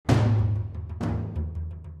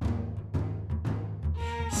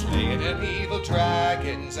Slaying an evil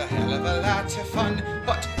dragon's a hell of a lot of fun,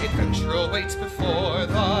 but adventure awaits before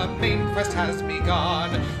the main quest has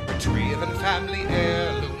begun. Retrieving family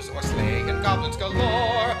heirlooms or slaying goblins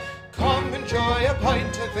galore. Come enjoy a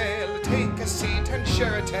pint of ale, take a seat and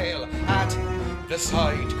share a tale at the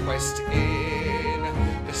Side Quest Inn.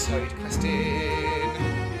 The Side Quest Inn.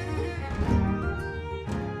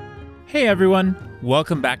 Hey everyone,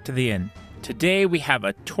 welcome back to the inn. Today we have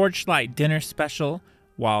a torchlight dinner special.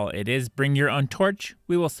 While it is bring your own torch,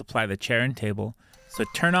 we will supply the chair and table. So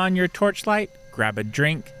turn on your torchlight, grab a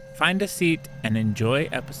drink, find a seat, and enjoy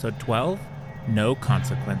episode 12, No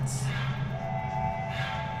Consequence.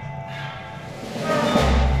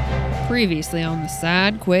 Previously on the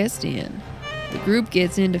Side Quest Inn, the group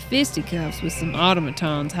gets into fisticuffs with some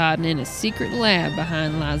automatons hiding in a secret lab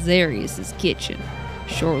behind Lazarius' kitchen.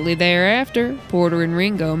 Shortly thereafter, Porter and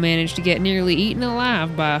Ringo manage to get nearly eaten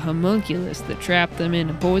alive by a homunculus that trapped them in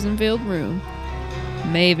a poison-filled room.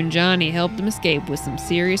 Maeve and Johnny help them escape with some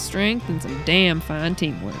serious strength and some damn fine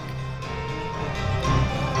teamwork.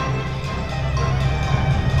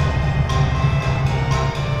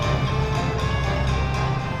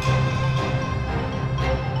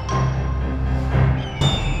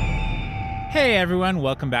 Hey everyone,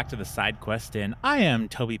 welcome back to the Side Quest Inn. I am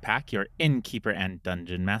Toby Pack, your innkeeper and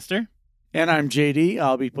dungeon master. And I'm JD.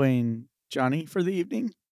 I'll be playing Johnny for the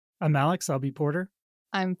evening. I'm Alex. I'll be Porter.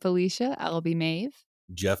 I'm Felicia. I'll be Maeve.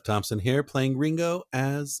 Jeff Thompson here, playing Ringo,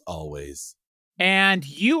 as always. And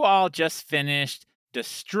you all just finished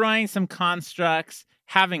destroying some constructs,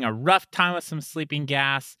 having a rough time with some sleeping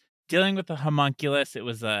gas, dealing with the homunculus. It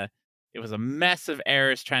was a mess of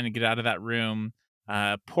errors trying to get out of that room.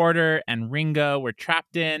 Porter and Ringo were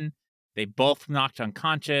trapped in. They both knocked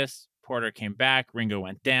unconscious. Porter came back. Ringo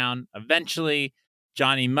went down. Eventually,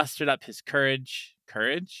 Johnny mustered up his courage.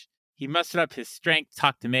 He mustered up his strength,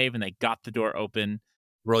 talked to Maeve, and they got the door open.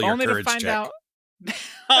 Roll your courage check.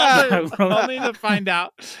 Only to find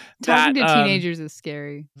out Talking that, to teenagers is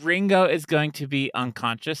scary. Ringo is going to be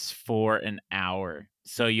unconscious for an hour.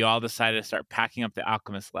 So you all decided to start packing up the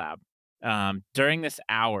alchemist lab. During this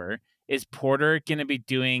hour, is Porter going to be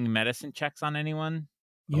doing medicine checks on anyone?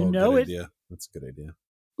 You know good it. Idea. That's a good idea.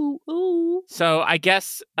 Ooh. So I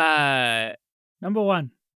guess Number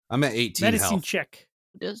one, I'm at 18 medicine health. check.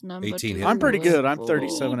 Does number 18 two hit. I'm pretty good. I'm roll?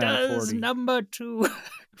 37 out of Does 40. number two.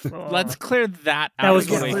 let's clear that That out was of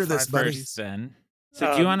the one way of my first buddies. then.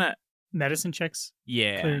 So do you want to... medicine checks.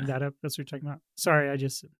 Yeah. Clearing that up. That's what you're talking about. Sorry, I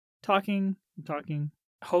just talking.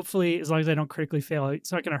 Hopefully, as long as I don't critically fail,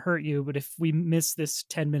 it's not going to hurt you. But if we miss this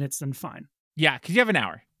 10 minutes, then fine. Yeah, because you have an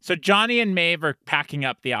hour. So Johnny and Maeve are packing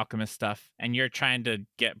up the alchemist stuff, and you're trying to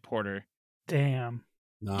get Porter. Damn.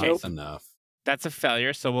 Not Nope. enough. That's a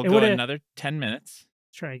failure, so we'll It go would've- another 10 minutes.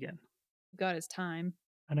 Let's try again. Got his time.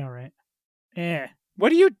 I know, right? Yeah.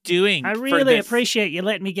 What are you doing? I for really this? appreciate you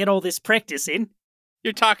letting me get all this practice in.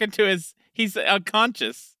 You're talking to he's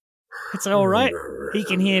unconscious. It's all right. He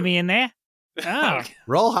can hear me in there. Oh,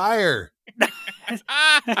 Roll higher.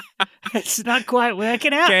 it's not quite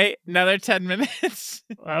working out. Okay, another 10 minutes.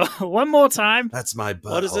 One more time. That's my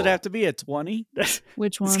butthole. What does it have to be? A 20?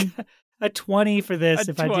 Which one? A 20 for this.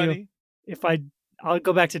 A if I 20. do, I'll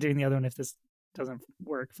go back to doing the other one if this doesn't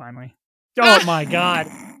work finally. Oh my God!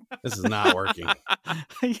 This is not working.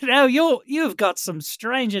 You've got some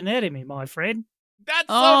strange anatomy, my friend. That's so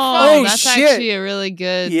Oh, funny. that's shit. actually a really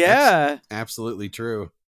good. Yeah. Absolutely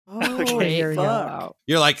true. Oh, Okay, here we go. fuck.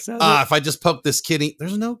 You're like, So if I just poke this kidney,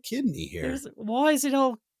 there's no kidney here. Why is it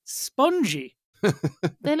all spongy?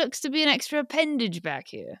 There looks to be an extra appendage back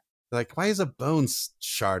here. Like, why is a bone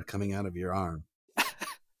shard coming out of your arm?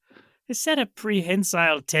 Is that a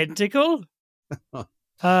prehensile tentacle? Don't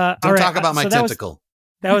All right, talk about my so tentacle.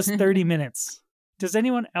 That was 30 minutes. Does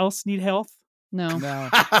anyone else need health? No. No.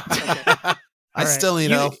 I All right. still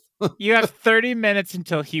need help. You have 30 minutes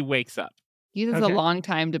until he wakes up. He has Okay. a long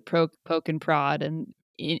time to poke and prod and,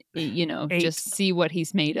 Eight. just see what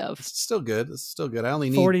he's made of. It's still good. It's still good. I only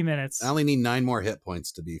need 40 minutes. 9 more hit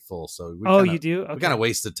points to be full. So You do? Okay. We kind of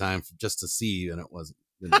wasted time just to see, and it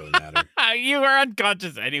didn't really matter. You were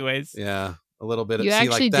unconscious anyways. Yeah, a little bit. You See,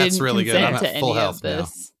 actually like that's didn't really good. I'm consent at to full any health of now.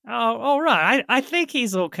 this. Oh, all right. I think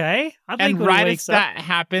he's okay. I think And when he right as wakes up. that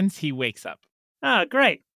happens, he wakes up. Oh,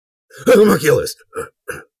 great. Homunculus,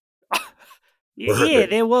 Yeah,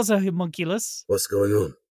 happened? there was a homunculus. what's going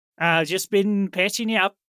on? Just been patching you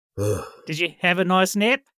up. Oh, Did you have a nice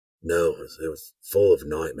nap? no, it was full of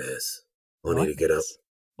nightmares. I need to get up.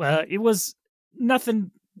 Well, it was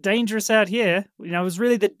nothing dangerous out here. It was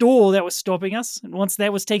really the door that was stopping us. And once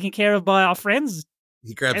that was taken care of by our friends,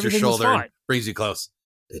 He grabs your Everything was shoulder, and fine. brings you close.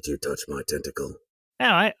 Did you touch my tentacle?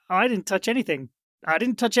 No, I didn't touch anything. I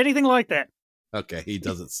didn't touch anything like that. Okay, he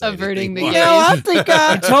doesn't say Averting anything the more. No, I think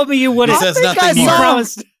You told me you wouldn't. He says I think nothing I You more. saw him.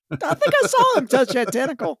 promised. I think I saw him touch that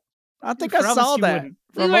tentacle. I think I promised saw you that wouldn't.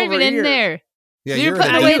 We from weren't over even in here. there. Yeah, We you're were in a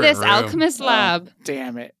putting away different this room. alchemist lab. Oh,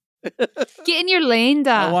 damn it! Get in your lane,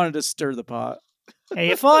 I Da. wanted to stir the pot. Hey,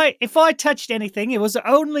 if I touched anything, it was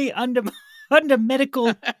only under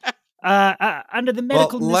medical under the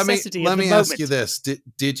medical necessity let of the me moment. ask you this: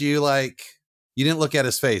 Did you you didn't look at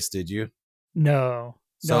his face, did you? No.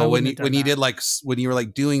 So I when wouldn't you have done when you that. did when you were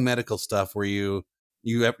doing medical stuff, were you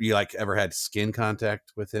ever had skin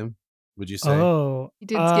contact with him? Would you say? Oh, You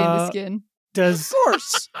did skin to skin. does Of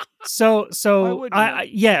course. so Why wouldn't I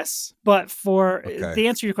yes, but for Okay. the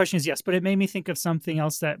answer to your question is yes, but it made me think of something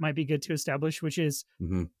else that might be good to establish, which is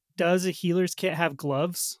Mhm. does a healer's kit have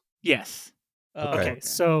gloves? Yes. Oh, Okay,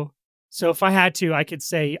 so if I had to, I could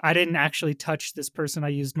say I didn't actually touch this person. I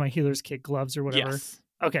used my healer's kit gloves or whatever. Yes.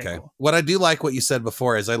 Okay, Okay. cool. What I do like what you said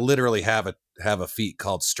before is I literally have a feat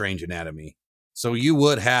called Strange Anatomy. So you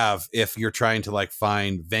would have, if you're trying to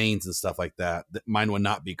find veins and stuff like that, mine would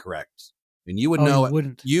not be correct, and you would Oh, know you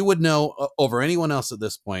wouldn't. you would know over anyone else at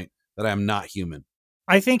this point that I'm not human.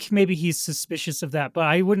 I think maybe he's suspicious of that, but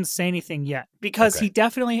I wouldn't say anything yet because Okay. he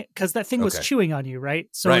definitely because that thing was Okay. chewing on you, right?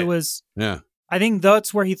 So Right. it was. Yeah. I think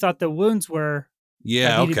that's where he thought the wounds were.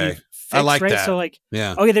 Yeah. that needed to be Okay. fixed, I like right? that. So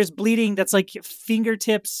Yeah. okay, there's bleeding that's like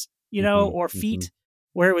fingertips, Mhm, or feet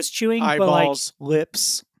where it was chewing, Eyeballs,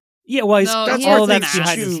 lips. but yeah, well, No, that's he all has that's an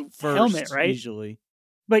behind his chew first, helmet, right? Usually.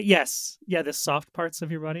 But yes, yeah, the soft parts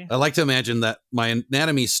of your body. I like to imagine that my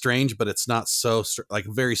anatomy is strange, but it's not so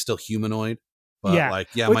very still humanoid. But Yeah. my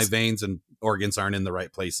What's- veins and organs aren't in the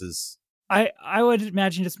right places. I would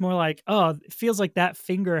imagine it's more like, oh, it feels like that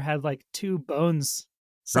finger had like two bones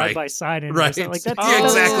side Right. by side, and Right. like that's Yeah,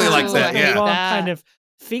 exactly like that, a yeah. long That. kind of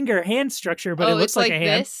finger hand structure, but it Oh, looks it's like like a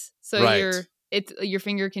hand. this. So Right. your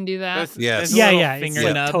finger can do that. There's, Yes. there's a Yeah, little yeah, it's finger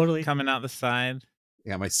like nub totally- coming out the side.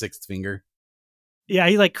 Yeah, my sixth finger. Yeah,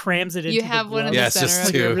 he like crams it into You the have one in glove. the Yeah, it's center just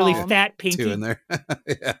of your two. really palm. fat pinky. Two in there.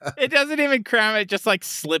 Yeah. It doesn't even cram, it just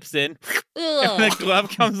slips in. And Ugh. the glove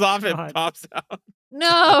comes off and God. pops out.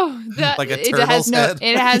 No, that Like a it turtle's has no. head?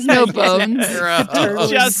 It has no Yeah. bones. Turtle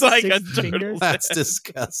Just with like a 6 turtle. fingers. That's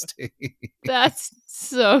disgusting. That's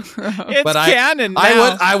so gross. It's But I- canon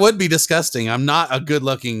now. I would be disgusting. I'm not a good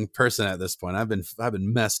looking person at this point. I've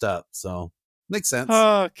been messed up. So makes sense.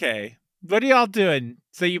 Okay. What are y'all doing?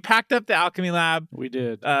 So you packed up the alchemy lab. We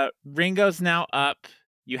did. Ringo's now up.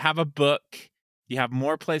 You have a book. You have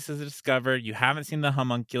more places to discover. You haven't seen the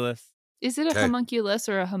homunculus. Is it a Okay. homunculus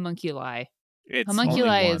or a homunculi? It's Homunculi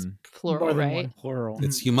only is one. plural, More than right? one. Plural.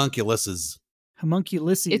 It's homunculuses.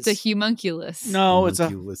 Homunculus. It's a homunculus. No, it's a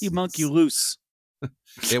Homunculus. homunculus.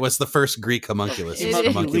 It was the first Greek homunculus. It is.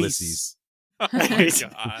 Homunculuses. Oh my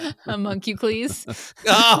god. Homuncules.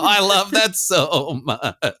 Oh, I love that so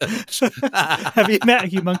much. Have you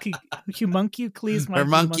met Homunculus? My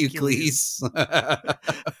Homunculus.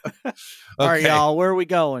 All right, Okay. y'all. Where are we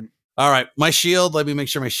going? All right. My shield. Let me make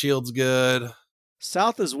sure my shield's good.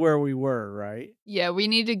 South is where we were, right? Yeah, we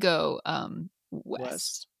need to go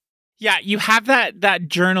west. Yeah, you have that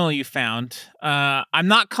journal you found. I'm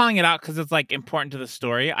not calling it out because it's important to the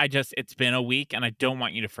story. It's been a week and I don't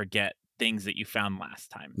want you to forget things that you found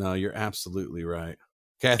last time. No, you're absolutely right.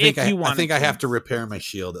 Okay, If you I wanted think I to. have to repair my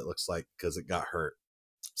shield. It looks like because it got hurt.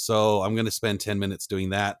 So I'm going to spend 10 minutes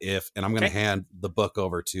doing that. And I'm going to Okay. hand the book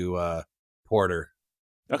over to Porter.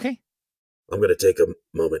 Okay. I'm going to take a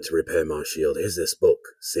moment to repair my shield. Here's this book.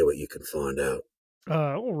 See what you can find out.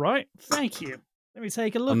 All right. Thank you. Let me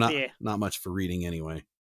take a look I'm there. not much for reading anyway.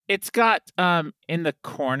 It's got in the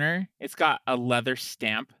corner, it's got a leather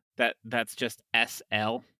stamp that's just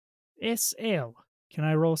SL. SL. Can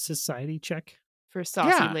I roll society check? For saucy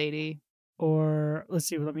Yeah. lady. Or let's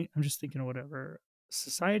see. I'm just thinking of whatever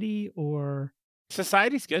society or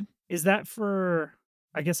Society's good. is that for?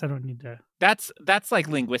 I guess I don't need to. That's like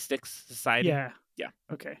linguistics society. Yeah. Yeah.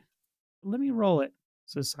 Okay. Let me roll it.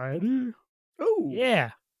 Society. Oh,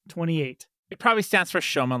 Yeah. 28. It probably stands for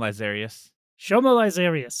Shoma Lazarius. Shoma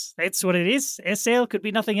Lazarius. That's what it is. SL could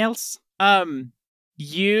be nothing else.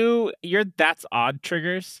 Your that's odd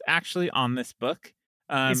triggers actually on this book.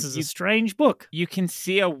 This is a strange book. You can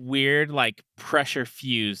see a weird pressure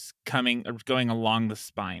fuse going along the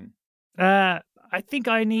spine. I think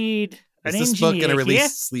I need an Is this engineer book going to release here.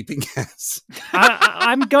 sleeping gas?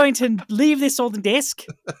 I'm going to leave this on the desk.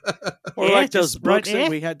 or Yeah, like those just right books that there.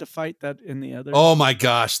 we had to fight that in the other. Oh my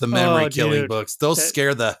gosh, the memory Oh, killing dude. books. Those That-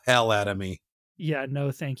 scare the hell out of me. Yeah,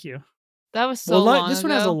 no, thank you. That was so well, long this ago.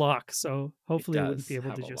 one has a lock, so hopefully I wouldn't does be able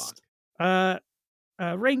have to a just.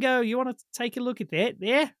 Ringo, you want to take a look at that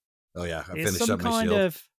there? Oh yeah, I There's finished some up my kind shield.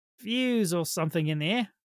 of fuse or something in there.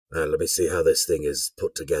 Let me see how this thing is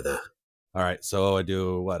put together. All right, so I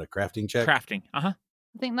do what, a crafting check? Crafting. Uh-huh.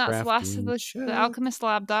 I think that's the last of Crafting the check. alchemist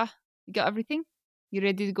lab, da. You got everything? You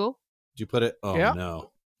ready to go? Did you put it? Oh Yeah.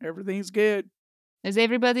 no. Everything's good. Is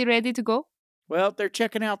everybody ready to go? Well, they're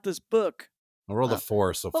checking out this book. I rolled a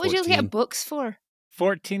 4, so What 14. would you get books for?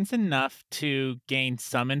 14's enough to gain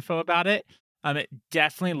some info about it. It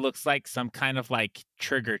definitely looks like some kind of like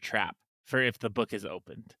trigger trap for if the book is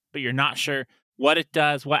opened, but you're not sure what it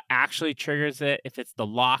does, what actually triggers it, if it's the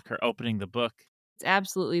lock or opening the book. It's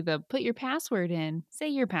absolutely the put your password in. Say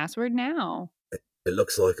your password now. It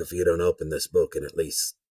looks like if you don't open this book in at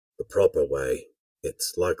least the proper way,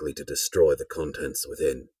 it's likely to destroy the contents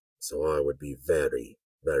within. So I would be very,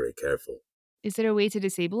 very careful. Is there a way to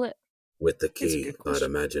disable it? With the That's a key, good I'd question.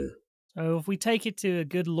 imagine. So if we take it to a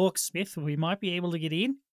good locksmith, we might be able to get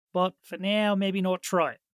in. But for now, maybe not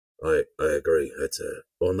try it. I agree.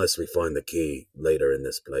 Unless we find the key later in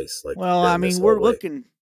this place. Like Well, down I this mean, we're hallway.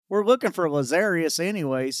 looking for Lazarius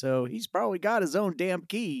anyway, so he's probably got his own damn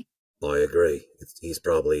key. I agree. He's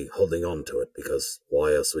probably holding on to it because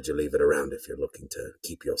why else would you leave it around if you're looking to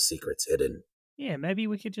keep your secrets hidden? Yeah, maybe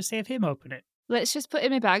we could just have him open it. Let's just put it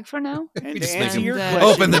in my bag for now. And to just answer make your him- question,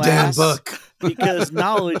 Open the damn Lass, book. because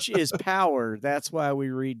knowledge is power. That's why we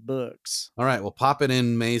read books. All right, well, pop it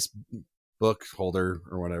in May's book holder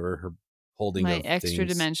or whatever, her holding My of extra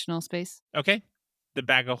things. dimensional space. Okay. The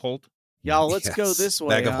bag of hold. Y'all, let's go Yes, this way.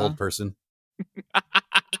 Bag of huh? hold person.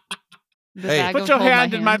 The Hey, bag Put of your hold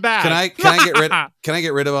hand in my bag. Can I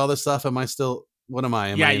get rid of all this stuff? Am I still? What am I?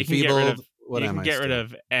 Am Yeah, I you can get enfeebled? rid of- What you am can I? get rid still?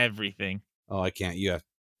 of everything. Oh, I can't. You have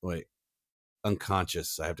wait.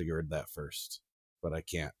 Unconscious. I have to get rid of that first, but I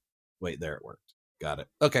can't. Wait, there it worked. Got it.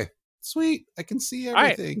 Okay, sweet. I can see All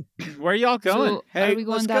right. everything. Where are y'all going? So, Hey, are we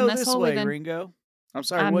going let's down go this this hallway way, then? Ringo. I'm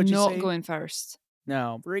sorry, I'm what'd you not say? going first.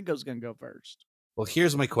 No, Ringo's gonna go first. Well,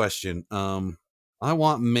 here's my question. I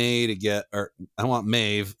want Maeve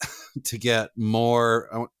to get more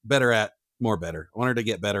better. I want her to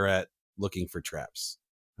get better at looking for traps.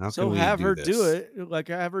 How So can we have her this? do it. Like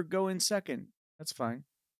have her go in second. That's fine.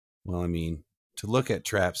 Well, I mean, to look at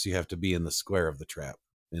traps, you have to be in the square of the trap,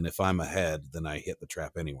 and if I'm ahead, then I hit the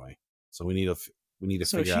trap anyway. So we need to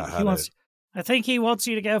So figure out how he wants. to. I think he wants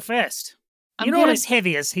you to go first. I'm You're not gonna- as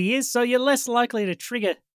heavy as he is, so you're less likely to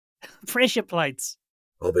trigger pressure plates.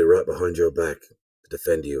 I'll be right behind your back to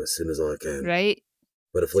defend you as soon as I can. Right?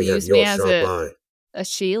 But if So we have use me your as sharp a- eye... A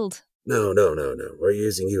shield. No. We're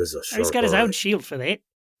using you as a sharp He's got his eye. own shield for that.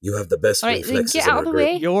 You have the best All right, then reflexes get in out our of the group.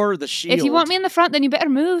 way. You're the shield. If you want me in the front, then you better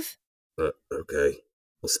move. Okay.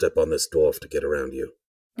 I'll step on this dwarf to get around you.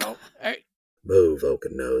 Oh, hey, Move,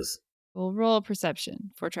 Oaken Nose. We'll roll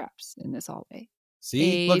perception for traps in this hallway.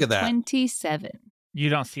 See, A look at that. 27. You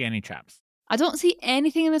don't see any traps. I don't see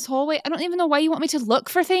anything in this hallway. I don't even know why you want me to look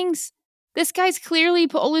for things. This guy's clearly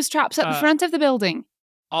put all his traps at the front of the building.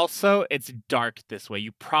 Also, it's dark this way.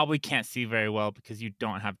 You probably can't see very well because you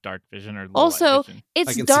don't have dark vision or low Also, light vision. It's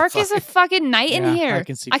can see dark as a fine. fucking night in Yeah, here. I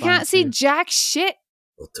can see I fine, can't see too. jack shit.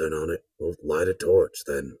 We'll turn on it. We'll light a torch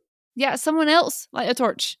then. Yeah, someone else light a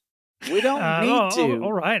torch. we don't need to.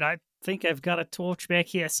 All right, I think I've got a torch back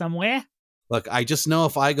here somewhere. Look, I just know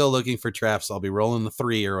if I go looking for traps, I'll be rolling the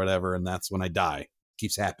 3 or whatever, and that's when I die.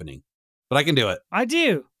 Keeps happening, but I can do it. I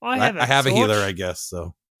do. I have a torch. healer, I guess.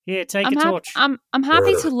 So Here, take I'm a hap- torch. I'm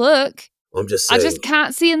happy Right. to look. I'm just I saying, just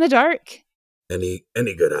can't see in the dark. any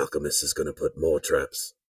good alchemist is going to put more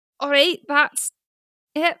traps. All right, that's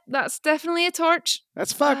it. That's definitely a torch.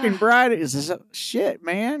 That's fucking bright as shit,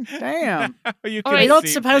 man. Damn. You All can right. You're not see-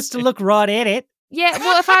 supposed to look right at it. Yeah,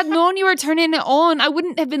 well, if I'd known you were turning it on, I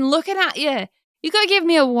wouldn't have been looking at you. You gotta give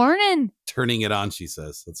me a warning. turning it on, she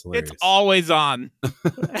says. That's hilarious. It's always on.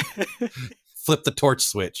 Flip the torch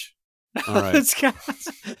switch. All right. It's got-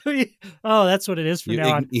 oh, that's what it is from You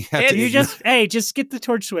now on. you have It- to You ign- just get the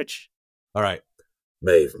torch switch. All right.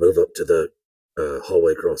 Maeve, move up to the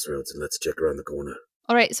hallway crossroads and let's check around the corner.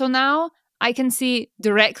 All right, so now I can see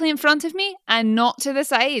directly in front of me and not to the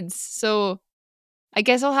sides. So I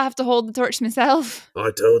guess I'll have to hold the torch myself.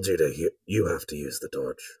 I told you you have to use the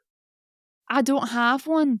torch. I don't have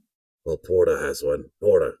one. Well, Porter has one.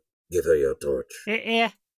 Porter, give her your torch.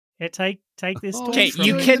 Yeah. Take this torch. Okay, from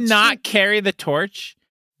you me. cannot carry the torch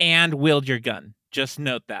and wield your gun. Just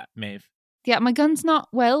note that, Maeve. Yeah, my gun's not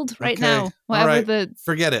weld right Okay, now. all Whatever right. the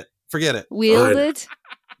Forget it. wielded.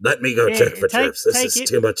 Let me go Yeah, check for take- traps. This take is it.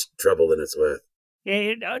 too much trouble than it's worth.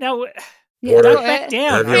 Yeah, no. Yeah, Porter, go Back ahead.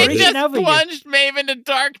 down. Have I'm your It heat. reaching just over you. plunged Maeve into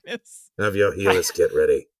darkness. Have your healers get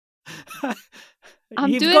ready. I'm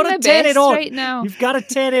You've doing got to my turn it best on. right now. You've got to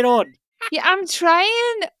turn it on. Yeah, I'm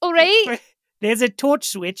trying. All right. There's a torch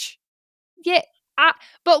switch. Yeah.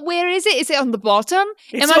 But where is it? Is it on the bottom?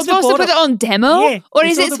 It's Am I on the supposed to put bottom. it on demo? Yeah, or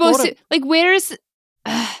it's is on it the supposed bottom. to like where is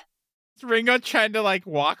Is Ringo trying to like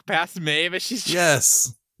walk past Maeve as she's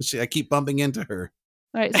Yes. I keep bumping into her.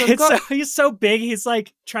 All right, so I've got He's so big, he's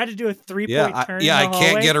like trying to do a 3-point turn. I in the can't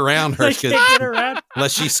hallway. get around her I can't get around.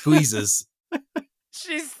 unless she squeezes.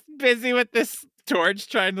 she's busy with this torch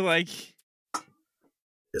trying to like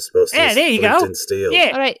You're supposed to Yeah, use there you flint go. and steel. Yeah.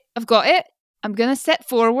 all right, I've got it. I'm gonna step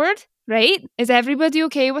forward, right? Is everybody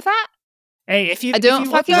okay with that? Hey, if you I don't if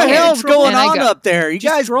you fucking What the care. hell's going And I on got- up there? You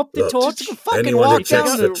just guys drop the Look, torch. just fucking Anyone who walk down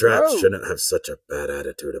checks the for traps road. shouldn't have such a bad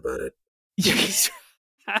attitude about it.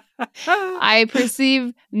 I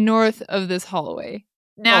perceive north of this hallway.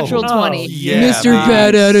 Natural Oh, 20. yeah, Mr. nice.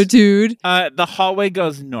 Bad Attitude. the hallway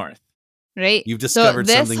goes north. Right? You've discovered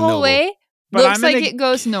so this something noble. hallway But looks I'm like gonna- it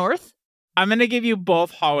goes north. I'm going to give you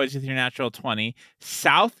both hallways with your natural 20.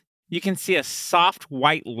 South, you can see a soft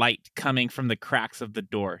white light coming from the cracks of the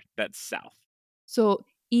door that's south. So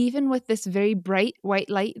even with this very bright white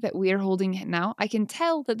light that we are holding now, I can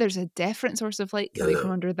tell that there's a different source of light coming Yellow.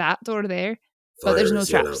 from under that door there. Fire But there's no is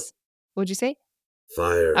yellow. traps. What'd you say?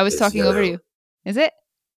 Fire I was is talking yellow. over you. Is it?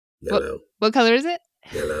 Yellow. What color is it?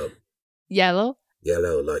 Yellow. Yellow.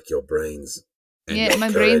 Yellow like your brains. and Yeah, your my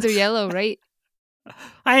brains are courage. yellow, right?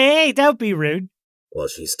 Hey, don't be rude. Well,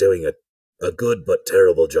 she's doing a good but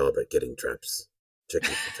terrible job at getting traps. Checking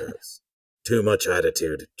for traps. Too much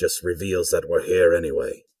attitude just reveals that we're here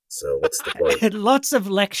anyway. So what's the point? Lots of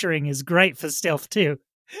lecturing is great for stealth too.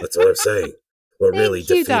 That's what I'm saying. We're Thank really you,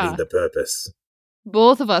 defeating Da. the purpose.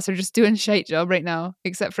 Both of us are just doing a shite job right now,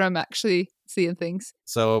 except for I'm actually seeing things.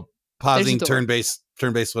 So pausing, door. turn base,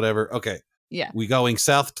 whatever. Okay. Yeah. We going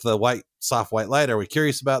south to the soft white light? Are we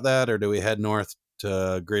curious about that? Or do we head north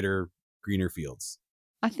to greener fields?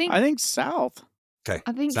 I think I think south. Okay.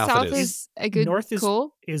 south it is. is a good North is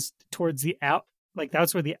call. is towards the out. Like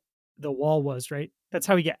that's where the wall was, right? That's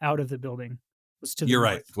how we get out of the building. Was to the You're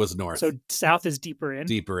north. right. Was north. So south is deeper in.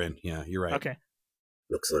 deeper in. Yeah, you're right. Okay.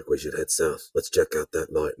 Looks like we should head south. Let's check out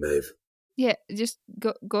that light, Maeve. Yeah, just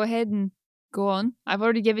go ahead and go on. I've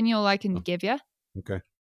already given you all I can give you. Okay.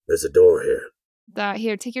 There's a door here.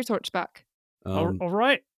 Here, take your torch back. All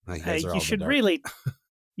right. you Hey, guys are all in you the should dark.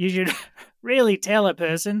 you should really tell a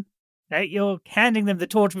person that you're handing them the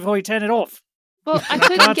torch before you turn it off. Well, I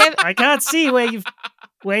couldn't give. I can't see where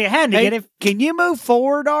you're handing Hey, it. If can you move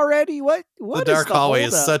forward already? What The is dark hallway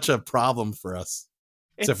is holdup? such a problem for us.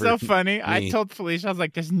 It's Except so for funny. I me. told Felicia, I was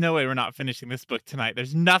like, there's no way we're not finishing this book tonight.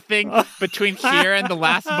 There's nothing between here and the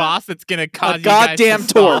last boss that's going to cause a you guys to goddamn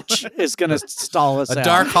stall. torch is gonna stall us A out.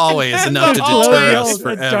 dark hallway is enough to Oh, deter yeah. us the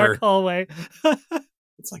forever. dark hallway.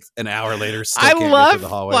 It's like an hour later. Still I can't get love, to the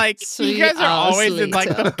hallway. like, Sweet you guys are hours always in, like,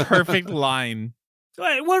 the later. perfect line.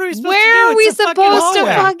 What are we supposed Where to do? are we It's a fucking supposed to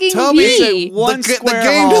hallway. fucking Tell me- be? One the square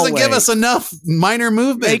game doesn't give hallway. us enough minor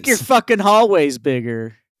movements. Make your fucking hallways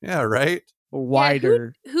bigger yeah, right. or Yeah,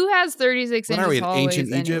 wider. who has 36 What are inches we, in hallways ancient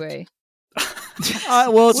Egypt? anyway?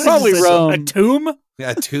 Well, it's What is probably this, Rome. A tomb?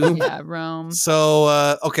 Yeah, two. Yeah, Rome.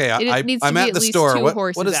 So okay, It needs to I'm be at at the least store. 2 What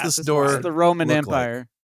horses' is this asses door? wide. It's the Roman look Empire.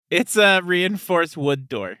 It's a reinforced wood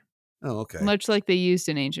door. Oh, okay. Much like they used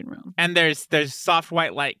in ancient Rome. And there's soft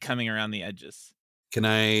white light coming around the edges. Can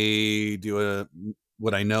I do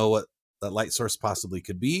would I know what that light source possibly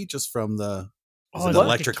could be just from the is Oh, it is an it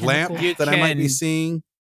electric like a lamp chemical? You that I might be can- seeing?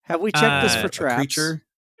 Have we checked this Uh, for a traps? creature?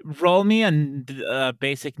 Roll me a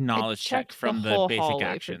basic knowledge check checked the from the whole basic hallway for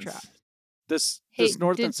actions. traps. This Hey,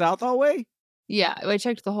 north and did- south hallway? Yeah, I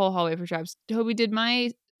checked the whole hallway for traps. Toby, did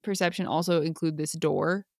my perception also include this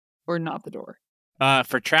door or not the door?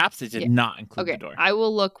 For traps, it did Yeah. not include Okay, the door. I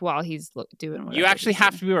will look while he's doing whatever. You actually he's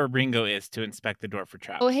have doing. to be where Ringo is to inspect the door for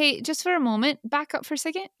traps. Oh, hey, just for a moment, back up for a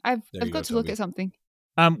second. I've There you got go, to look Toby. at something.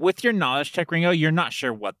 With your knowledge check, Ringo, you're not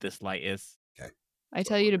sure what this light is. I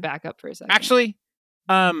tell you to back up for a second. Actually,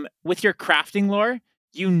 with your crafting lore,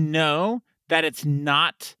 you know that it's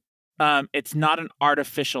not an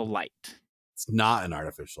artificial light. It's not an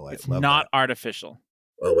artificial light. It's Love not that. artificial.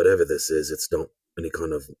 Well, whatever this is, it's not any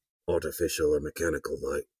kind of artificial or mechanical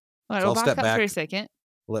light. All right, So I'll I'll back step up for a back. second.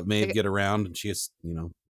 Let Maeve Okay. get around, and she is,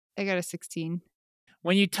 I got a 16.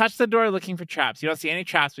 When you touch the door looking for traps, you don't see any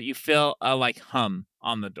traps, but you feel a hum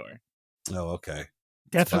on the door. Oh, okay.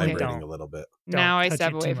 Definitely Vibrating a don't. little bit. Don't Now I touch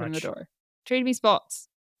step it away too from the much. door. Trade me spots.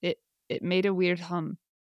 It made a weird hum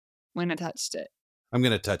when I touched it. I'm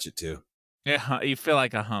gonna touch it too. Yeah, you feel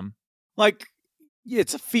like a hum, Like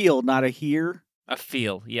it's a feel, not a hear. a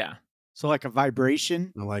feel. Yeah, So like a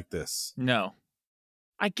vibration. I like this. no.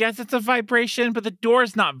 I guess it's a vibration, but the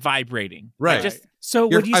door's not vibrating. Right. So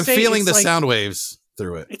would you I'm say feeling it's the like, sound waves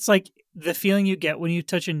through it. It's like the feeling you get when you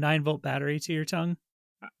touch a 9-volt battery to your tongue?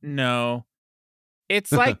 No.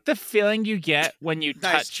 It's like the feeling you get when you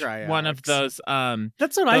Nice touch try, one of Alex. those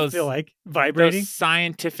That's what I Those- feel like. Vibrating. those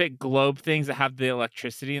scientific globe things that have the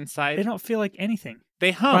electricity They inside. don't feel like anything.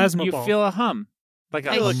 They hum. Plasma You ball. feel a hum. Like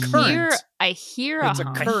a feel a hum. current. I hear It's a a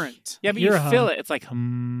hum. current. Yeah, but Hear you a feel hum. it. It's like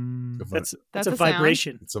hum. That's That's a a sound.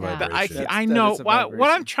 vibration. It's a Yeah. vibration. I That know. is a What I'm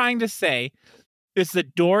vibration. trying to say is the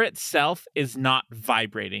door itself is not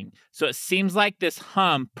vibrating. So it seems like this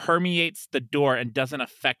hum permeates the door and doesn't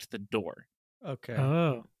affect the door. Okay.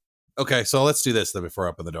 Oh. Okay, so let's do this then before I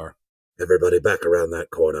open the door. Everybody back around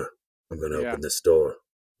that corner. I'm going to Yeah. open this door.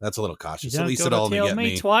 That's a little You cautious. don't At least gotta it'll only tell get me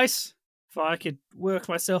me. twice if I could work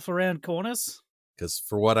myself around corners. Because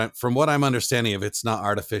from what I'm understanding, if it's not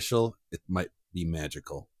artificial, it might be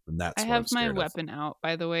magical. And that's I what I'm have my scared of. weapon out,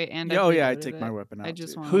 by the way, and Oh, yeah, I preloaded take my it. weapon I out,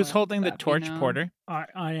 just too. want Who's holding the torch, known. Porter? I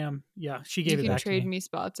am. Yeah, she You gave it can back trade to me. me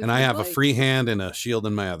spots. If And I you'd have a like. free hand and a shield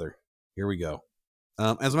in my other. Here we go.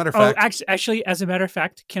 As a matter of Oh, fact, actually, as a matter of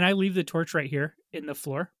fact, can I leave the torch right here in the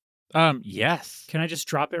floor? Yes. Can I just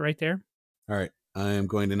drop it right there? all right, I am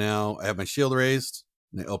going to now. I have my shield raised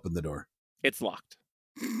and I open the door. It's locked.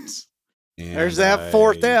 And There's that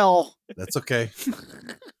fourth L. That's okay.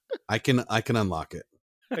 I can unlock it.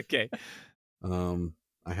 Okay.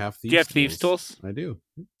 I have thieves. Do you have thieves tools? I do.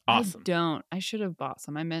 Awesome. I don't. I should have bought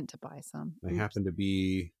some. I meant to buy some. I Oops. happen to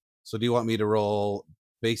be. So, do you want me to roll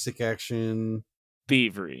basic action?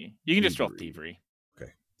 Thievery. You can just roll Thievery.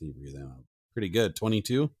 thievery. Thievery. Then pretty good.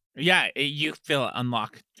 22. Yeah, you feel it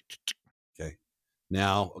unlock. Okay.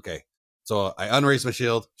 Now, okay. So I unraise my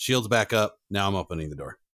shield. Shield's back up. Now I'm opening the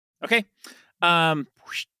door. Okay.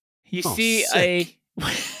 You Oh, see sick.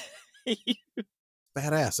 a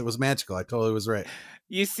Badass. It was magical. I totally was right.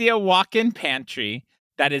 you see a walk-in pantry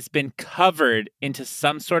that has been covered into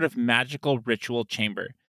some sort of magical ritual chamber.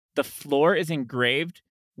 The floor is engraved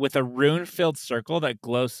with a rune-filled circle that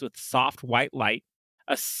glows with soft white light.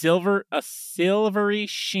 A silvery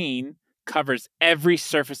sheen covers every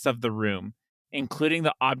surface of the room, including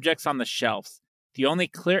the objects on the shelves. The only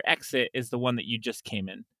clear exit is the one that you just came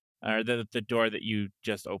in, or the door that you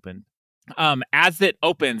just opened. As it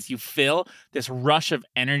opens, you feel this rush of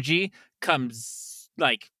energy comes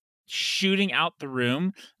like shooting out the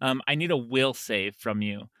room. I need a will save from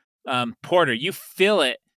you. Porter, you feel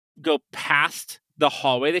it go past the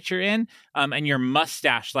hallway that you're in, and your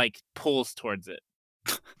mustache like pulls towards it.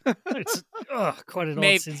 It's quite an old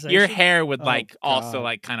Maybe sensation. your hair would Oh, like also God.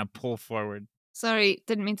 like kind of pull forward. Sorry,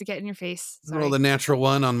 didn't mean to get in your face. I Sorry. rolled a natural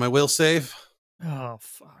one on my will save. Oh,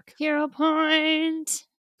 fuck. Hero point.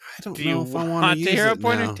 I don't Do know you if I want want to to use hero it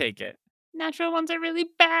point now. or take it? Natural ones are really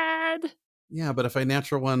bad. Yeah, but if I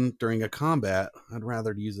natural one during a combat, I'd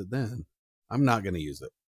rather use it then. I'm not going to use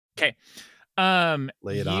it.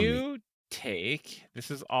 Lay it on me. You take this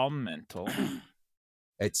is all mental.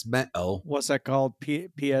 It's metal. What's that called?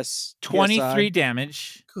 PS 23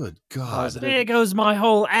 damage. Good God. Positive. There goes my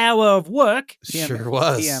whole hour of work. Sure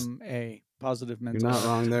was. PMA. Positive You're mental. not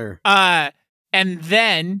wrong there. And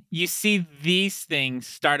then you see these things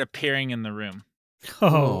start appearing in the room. Oh,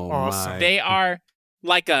 Oh, awesome. my. They are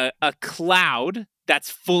like a cloud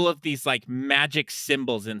that's full of these like magic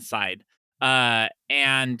symbols inside.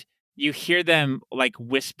 And you hear them like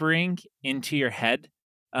whispering into your head.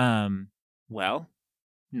 Well,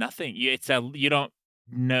 nothing. You don't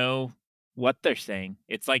know what they're saying.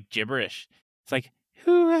 It's like gibberish. It's like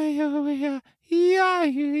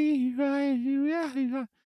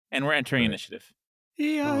and we're entering Right. initiative.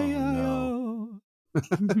 Oh,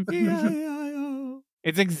 E-I-E-I-O.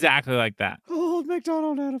 It's exactly like that. Old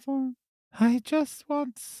MacDonald had a farm. I just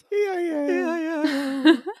want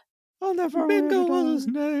E-I-E-I-O. On that farm. Bingo was his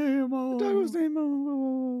name. name. That was his name.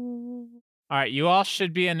 Oh. All right, you all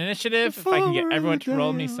should be in initiative. If I can get everyone to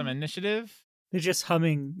roll me some initiative. They're just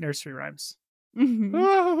humming nursery rhymes. Mhm.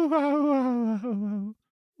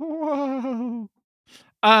 Whoa.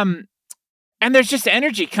 And there's just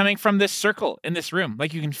energy coming from this circle in this room.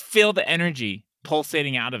 Like you can feel the energy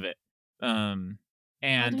pulsating out of it. How do we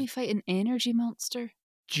And fight an energy monster?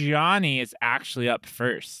 Johnny is actually up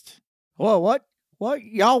first. Whoa, what? What?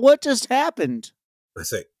 Y'all, what just happened? I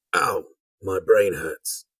say, ow, my brain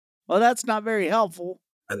hurts. Well, that's not very helpful.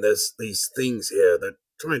 And there's these things here that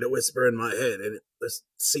trying to whisper in my head, and they're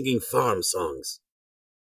singing farm songs.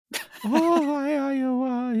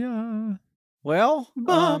 Well,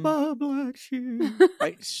 Baba Black Sheep.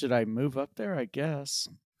 should I move up there? I guess.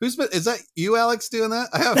 Is that you, Alex, doing that?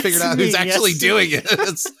 I haven't That's figured out who's me, actually yes. doing it.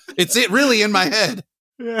 It's it really in my head.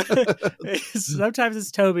 Sometimes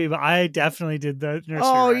it's Toby, but I definitely did the nursery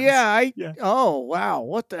Oh rhymes. yeah, Oh wow,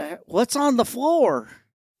 what the heck? What's on the floor?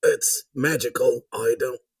 It's magical. I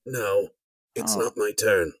don't know. It's Oh. not my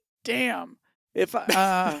turn. Damn. If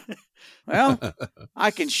well,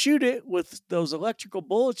 I can shoot it with those electrical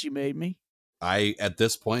bullets you made me. I, at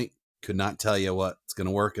this point, could not tell you what's going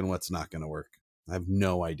to work and what's not going to work. I have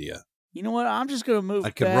no idea. You know what? I'm just gonna move. I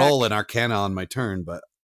could back. roll an Arcana on my turn, but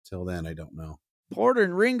till then, I don't know. Porter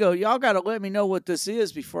and Ringo, y'all got to let me know what this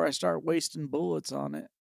is before I start wasting bullets on it.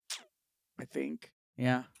 I think.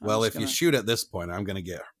 Yeah. Well, if you shoot at this point, I'm going to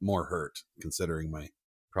get more hurt, considering my But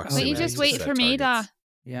proximity. you just to wait said for me to. targets.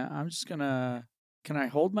 Yeah, I'm just gonna. Can I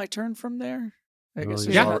hold my turn from there? I Well, guess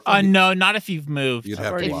you there's are- nothing- No, not if you've moved. You'd I've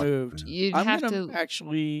have already to walk. moved. Yeah. You'd I'm have gonna to.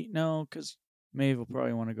 actually no, because Maeve will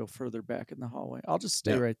probably want to go further back in the hallway. I'll just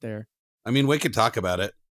stay Yeah. right there. I mean, we could talk about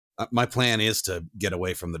it. My plan is to get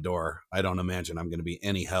away from the door. I don't imagine I'm going to be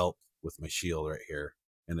any help with my shield right here,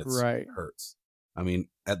 and it Right. hurts. I mean,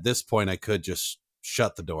 at this point, I could just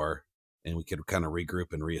shut the door, and we could kind of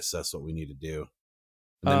regroup and reassess what we need to do.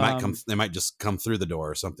 And they might come. They might just come through the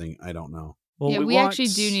door or something. I don't know. Well, Yeah, we want- actually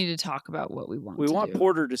do need to talk about what we want We to want do.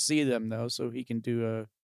 Porter to see them though, so he can do a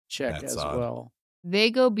check That's as odd. well.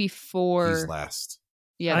 They go before. He's last.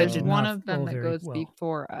 Yeah, I there's did one not of them roll that very goes well.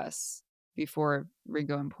 before us, before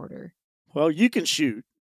Ringo and Porter. Well, you can shoot.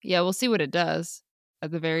 Yeah, we'll see what it does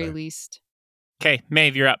at the very Okay. least. Okay,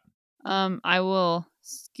 Maeve, you're up. I will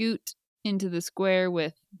scoot into the square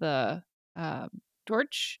with the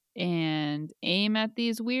torch and aim at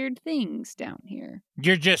these weird things down here.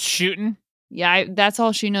 You're just shooting? Yeah, that's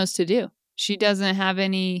all she knows to do. She doesn't have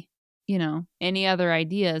any other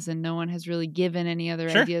ideas, and no one has really given any other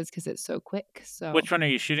Sure. ideas because it's so quick. So Which one are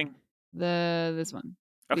you shooting? this one,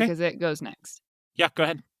 Okay. because it goes next. Yeah, go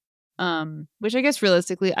ahead. Which I guess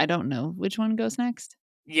realistically, I don't know which one goes next.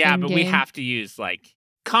 Yeah, but we In-game. have to use,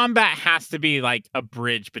 combat has to be, a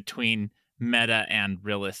bridge between meta and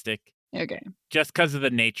realistic, Okay, just because of the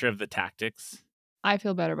nature of the tactics. I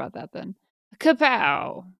feel better about that then.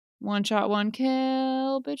 Kapow! One shot, one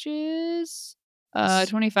kill, bitches.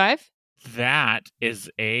 25. That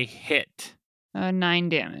is a hit. 9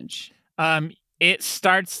 damage. It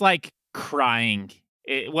starts, crying.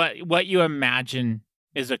 What you imagine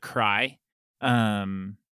is a cry.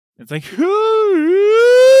 It's like...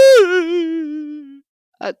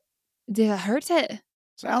 Did it hurt it?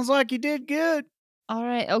 Sounds like you did good. All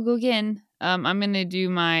right, I'll go again. I'm gonna do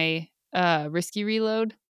my risky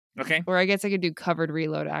reload, Okay. or I guess I could do covered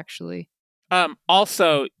reload actually.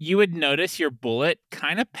 Also, you would notice your bullet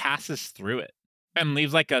kind of passes through it and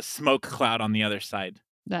leaves a smoke cloud on the other side.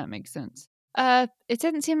 That makes sense. It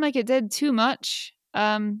didn't seem like it did too much.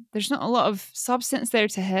 There's not a lot of substance there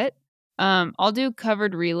to hit. I'll do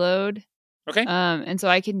covered reload. Okay. And so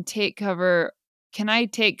I can take cover. Can I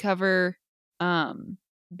take cover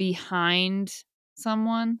behind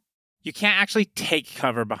someone? You can't actually take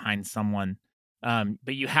cover behind someone,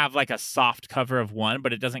 but you have a soft cover of one,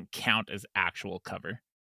 but it doesn't count as actual cover.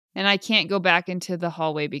 And I can't go back into the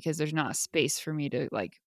hallway because there's not a space for me to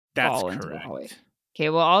That's fall into the hallway. correct. Okay,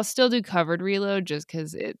 well, I'll still do covered reload just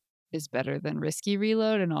because it is better than risky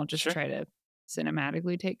reload, and I'll just Sure. try to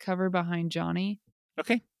cinematically take cover behind Johnny.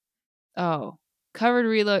 Okay. Oh, covered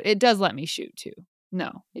reload. It does let me shoot too.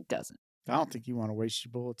 No, it doesn't. I don't think you want to waste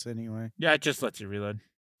your bullets anyway. Yeah, it just lets you reload.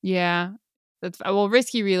 Yeah, well,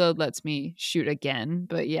 risky reload lets me shoot again,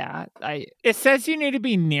 but yeah, It says you need to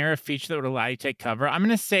be near a feature that would allow you to take cover. I'm going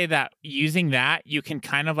to say that using that, you can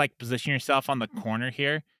kind of position yourself on the corner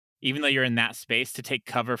here, even though you're in that space, to take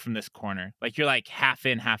cover from this corner. You're half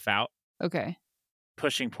in, half out, okay.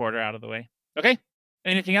 pushing Porter out of the way. Okay.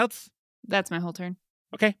 Anything else? That's my whole turn.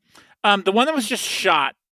 Okay. The one that was just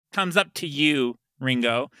shot comes up to you,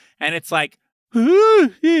 Ringo, and it's like,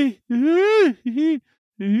 and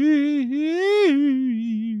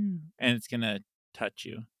it's going to touch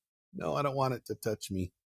you. No, I don't want it to touch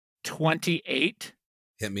me. 28.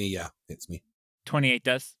 Hit me, yeah. Hits me. 28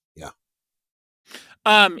 does? Yeah.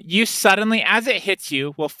 You suddenly, as it hits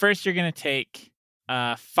you, well, first you're going to take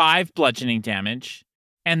 5 bludgeoning damage,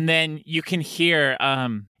 and then you can hear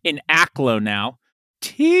in Aklo now,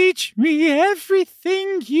 teach me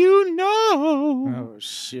everything you know. Oh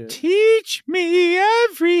shit. Teach me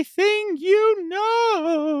everything you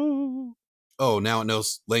know. Oh, now it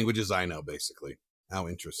knows languages I know, basically. How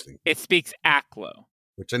interesting. It speaks Aklo.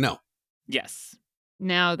 Which I know. Yes.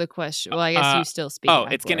 Now the question. Well, I guess you still speak. Oh,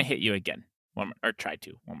 it's going to Aklo. hit you again. Or try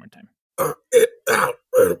to. One more time.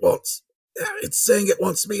 It wants. It's saying it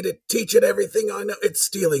wants me to teach it everything I know. It's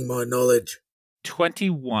stealing my knowledge.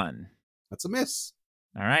 21. That's a miss.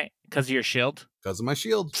 All right. Because of your shield. Because of my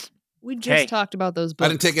shield. We just Okay. talked about those books. I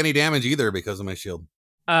didn't take any damage either because of my shield.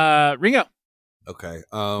 Ringo. Okay.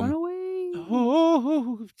 Run away.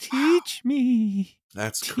 Oh, teach me.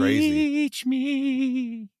 That's crazy. Teach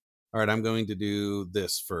me. All right, I'm going to do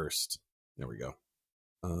this first. There we go.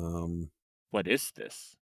 What is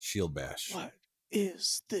this? Shield bash. What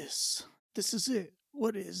is this? This is it.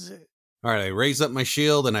 What is it? All right, I raise up my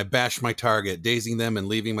shield and I bash my target, dazing them and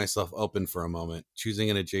leaving myself open for a moment, choosing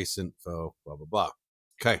an adjacent foe, blah, blah, blah.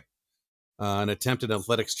 Okay. An attempted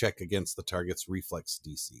athletics check against the target's reflex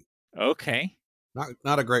DC. Okay.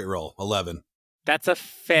 Not a great roll. 11. That's a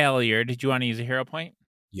failure. Did you want to use a hero point?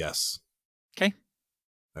 Yes. Okay.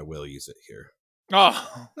 I will use it here.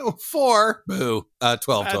 Oh, Oh, 4. Boo.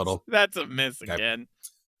 12 total. That's a miss Okay. again.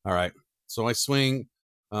 All right. So I swing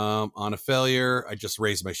on a failure. I just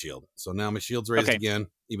raise my shield. So now my shield's raised Okay. again,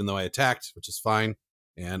 even though I attacked, which is fine.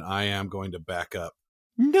 And I am going to back up.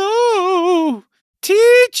 No,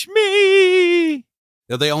 teach me.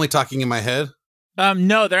 Are they only talking in my head?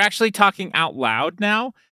 No, they're actually talking out loud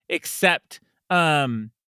now, except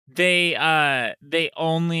they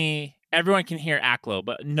only everyone can hear Aklo,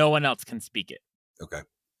 but no one else can speak it. Okay.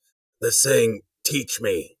 They're saying, teach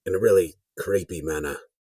me, in a really creepy manner.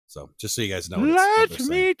 So just so you guys know what they're Let saying.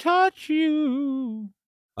 me touch you.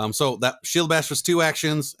 So that shield bash was 2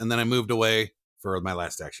 actions, and then I moved away for my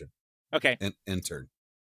last action. Okay. And turn.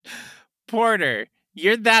 Porter,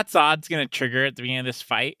 your that's odd's going to trigger at the beginning of this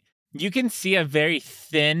fight. You can see a very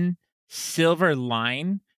thin silver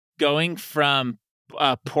line going from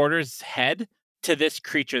Porter's head to this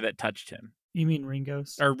creature that touched him. You mean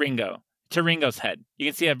Ringo's? Or Ringo. To Ringo's head. You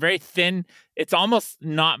can see a very thin, it's almost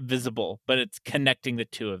not visible, but it's connecting the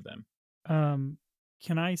two of them.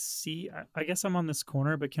 Can I see? I guess I'm on this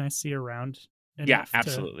corner, but can I see around? Yeah, enough to-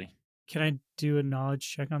 absolutely. Can I do a knowledge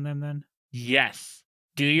check on them then? Yes.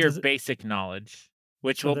 Do your Does it- basic knowledge,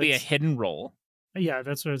 which So will be a that's- hidden roll. Yeah,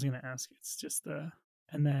 that's what I was going to ask. It's just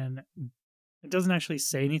and then it doesn't actually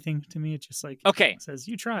say anything to me. It just like Okay. says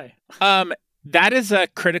you try. That is a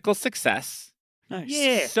critical success. Nice.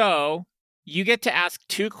 Yeah. So you get to ask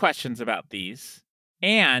 2 questions about these,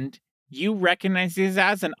 and you recognize these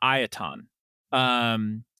as an Iaton.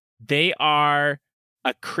 They are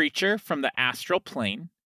a creature from the astral plane.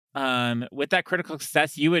 With that critical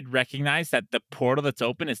success, you would recognize that the portal that's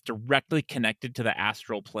open is directly connected to the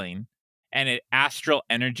astral plane, and astral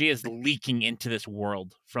energy is leaking into this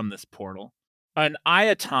world from this portal. An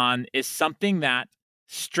Iaton is something that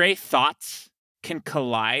stray thoughts can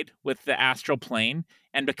collide with the astral plane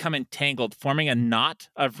and become entangled, forming a knot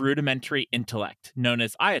of rudimentary intellect known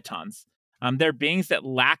as Iatons. They're beings that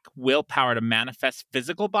lack willpower to manifest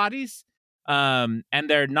physical bodies, and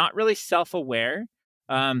they're not really self-aware.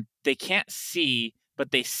 They can't see,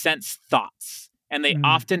 but they sense thoughts. And they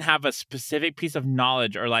often have a specific piece of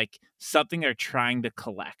knowledge or like something they're trying to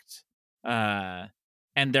collect.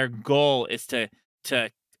 And their goal is to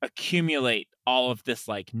accumulate all of this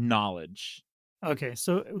like knowledge. Okay,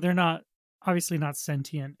 so they're not obviously not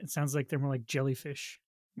sentient. It sounds like they're more like jellyfish.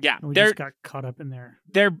 Yeah, And we they're just got caught up in there.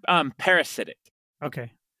 they're parasitic.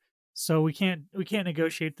 Okay, so we can't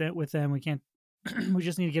negotiate that with them. We can't. We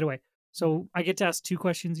just need to get away. So I get to ask 2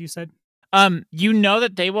 questions. You said. You know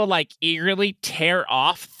that they will like eagerly tear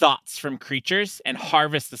off thoughts from creatures and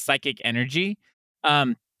harvest the psychic energy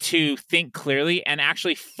to think clearly and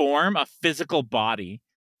actually form a physical body.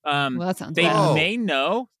 Well, that sounds They bad. may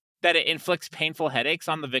know that it inflicts painful headaches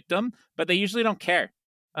on the victim, but they usually don't care.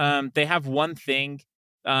 They have one thing.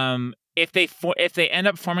 If they end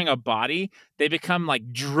up forming a body, they become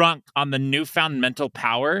like drunk on the newfound mental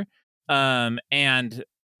power, and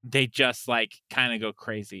they just like kind of go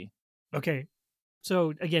crazy. Okay,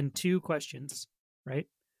 so again, 2 questions, right?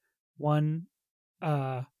 One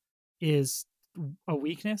is a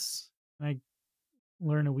weakness. Can I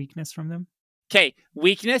learn a weakness from them? Okay,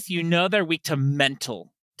 weakness. You know they're weak to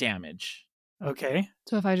mental damage. Okay,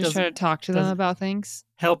 So if I just try to talk to them doesn't- about things,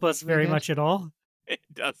 help us very good. much at all. It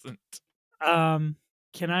doesn't. Can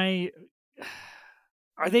I?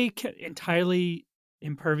 Are they entirely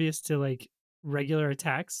impervious to like regular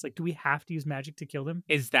attacks? Like, do we have to use magic to kill them?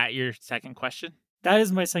 Is that your second question? That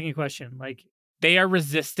is my second question. Like, They are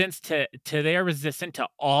resistant to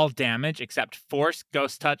all damage except force,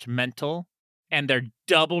 ghost touch, mental, and they're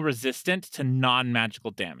double resistant to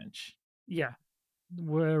non-magical damage. yeah,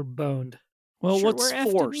 we're boned. Well, Sure, what's we're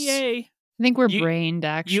force? FWA. I think we're You- brained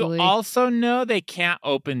actually. You also know they can't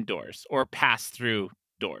open doors or pass through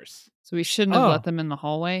doors. So we shouldn't have Oh. let them in the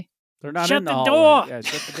hallway. They're not Shut in the the hallway. door! Yeah,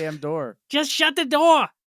 shut the damn door. Just shut the door.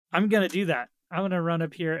 I'm gonna do that. I'm gonna run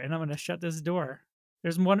up here and I'm gonna shut this door.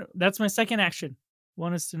 There's one. That's my second action.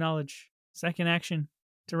 One is to knowledge. Second action,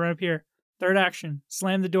 to run up here. Third action,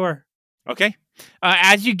 slam the door. Okay.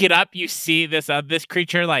 As you get up, you see this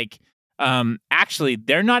creature. Actually,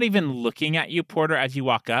 they're not even looking at you, Porter. As you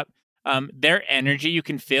walk up, their energy you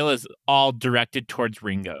can feel is all directed towards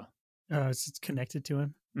Ringo. Oh, it's connected to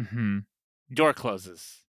him. Mm-hmm. Door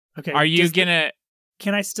closes. Okay. Are you gonna?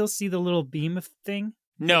 Can I still see the little beam of thing?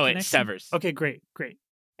 No, it connects severs. Okay, great.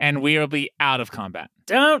 And we will be out of combat.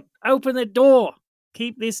 Don't open the door.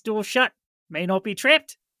 Keep this door shut. May not be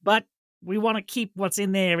trapped, but we want to keep what's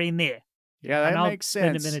in there in there. Yeah, And that I'll makes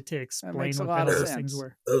spend sense. a minute to That explain makes a what lot the of hell those sense. things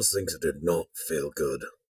were. Those things did not feel good.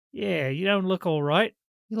 Yeah, you don't look all right.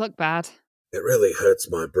 You look bad. It really hurts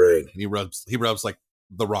my brain. He rubs like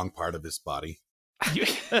the wrong part of his body. You,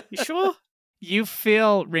 You sure? you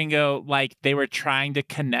feel, Ringo, like they were trying to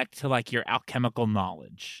connect to like your alchemical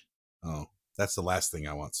knowledge. Oh, that's the last thing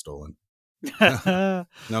I want stolen. All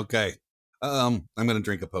Okay. I'm gonna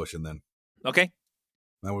drink a potion then. Okay,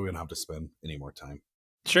 Now we don't have to spend any more time.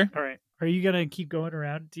 sure. right. Are you going to keep going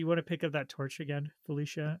around? Do you want to pick up that torch again,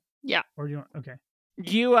 Felicia? Yeah. Or do you want... Okay.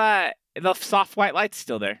 You the soft white light's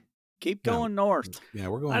still there. Keep Yeah. going north. Yeah,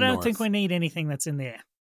 we're going I don't north. think we need anything that's in there.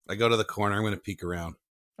 I go to the corner. I'm gonna peek around.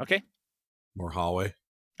 Okay. More hallway.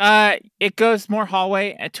 It goes more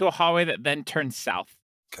hallway to a hallway that then turns south.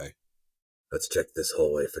 Okay. Let's check this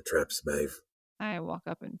hallway for traps, Maeve. I walk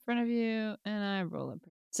up in front of you and I roll up.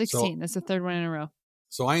 16. That's the third one in a row.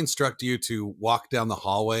 So I instruct you to walk down the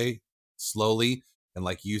hallway slowly and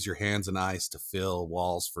like use your hands and eyes to feel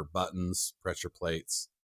walls for buttons, pressure plates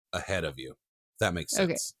ahead of you. If that makes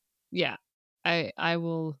sense. Okay. Yeah. I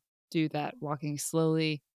will do that, walking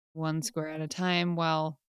slowly, one square at a time,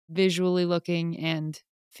 while visually looking and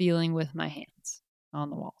feeling with my hands on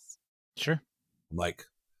the walls. Sure. I'm like,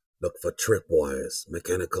 Look for tripwires,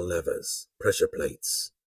 mechanical levers, pressure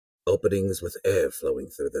plates, openings with air flowing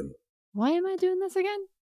through them. Why am I doing this again?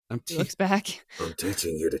 He looks back. I'm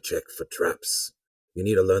teaching you to check for traps. You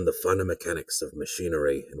need to learn the finer mechanics of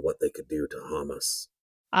machinery and what they could do to harm us.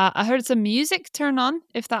 I heard some music turn on,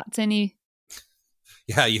 if that's any...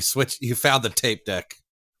 yeah, you found the tape deck.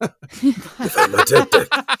 You found my tape deck.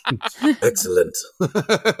 Excellent.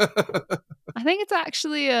 I think it's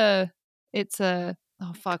actually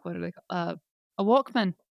oh fuck, what are they called? A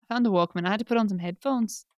Walkman. I found a Walkman. I had to put on some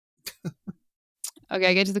headphones. Okay,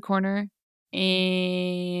 I get to the corner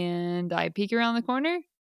and I peek around the corner.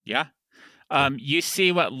 Yeah. You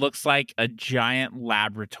see what looks like a giant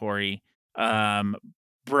laboratory,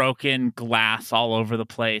 broken glass all over the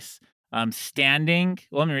place. Standing,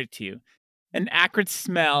 let me read it to you. An acrid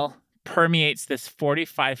smell permeates this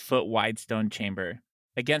 45-foot wide stone chamber.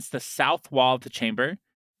 Against the south wall of the chamber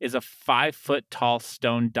is a 5-foot-tall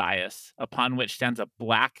stone dais, upon which stands a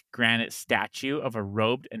black granite statue of a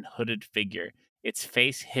robed and hooded figure, its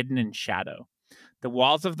face hidden in shadow. The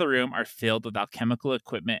walls of the room are filled with alchemical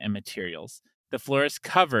equipment and materials. The floor is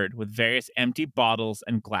covered with various empty bottles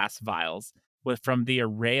and glass vials, from the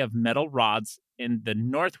array of metal rods in the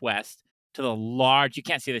northwest to the large, you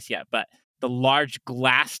can't see this yet, but the large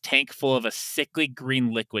glass tank full of a sickly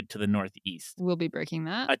green liquid to the northeast. We'll be breaking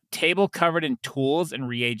that. A table covered in tools and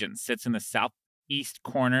reagents sits in the southeast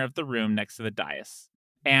corner of the room next to the dais.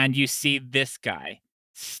 And you see this guy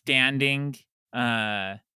standing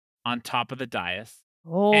on top of the dais.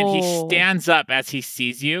 Oh. And he stands up as he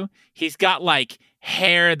sees you. He's got like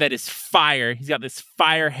hair that is fire. He's got this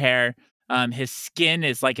fire hair. His skin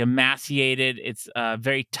is like emaciated. It's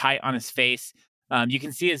very tight on his face. You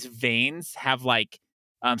can see his veins have like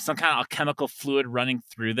some kind of chemical fluid running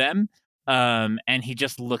through them. And he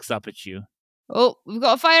just looks up at you. Oh, we've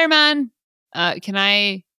got a fireman. Can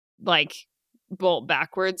I like bolt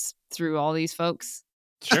backwards through all these folks?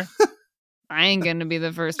 Sure. I ain't gonna be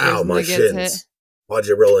the first Ow, person my that gets shins. hit. Why'd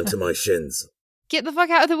you roll into my shins? Get the fuck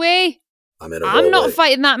out of the way. I'm in a I'm not hallway.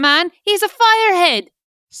 fighting that man. He's a firehead.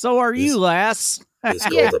 So are you, lass. He's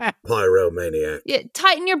called a pyromaniac. Yeah,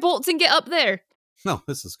 tighten your bolts and get up there. No,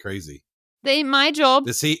 this is crazy. They ain't my job.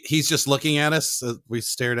 He's just looking at us as we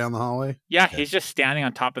stare down the hallway? Yeah, Okay. he's just standing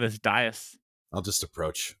on top of this dais. I'll just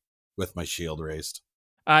approach with my shield raised.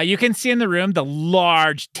 You can see in the room the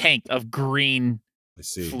large tank of green I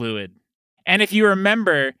see. fluid. And if you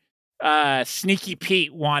remember, Sneaky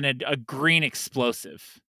Pete wanted a green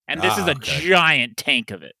explosive. And this is a okay. giant tank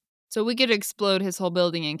of it. So we could explode his whole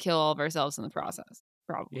building and kill all of ourselves in the process.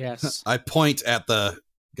 Probably. Yes. I point at the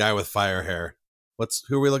guy with fire hair.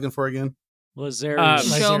 Who are we looking for again?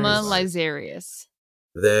 Lazarius. Shoma Lysarius. Lysarius.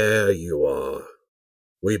 There you are.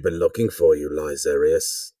 We've been looking for you,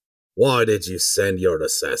 Lysarius. Why did you send your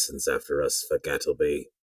assassins after us for Gattleby?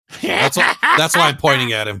 That's why I'm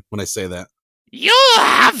pointing at him when I say that. You'll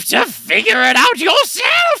have to figure it out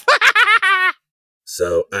yourself.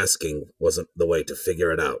 So asking wasn't the way to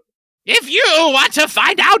figure it out. If you want to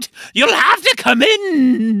find out, you'll have to come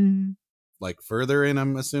in. Like further in,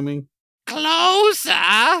 I'm assuming.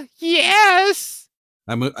 Closer. Yes.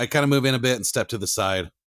 I kind of move in a bit and step to the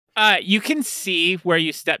side. You can see where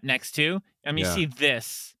you step next to. You Yeah. see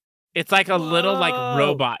this. It's like a little like Whoa.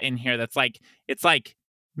 robot in here that's like it's like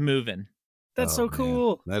moving. That's Oh, so man.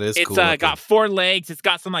 cool. That is It's cool. looking. got 4 legs. It's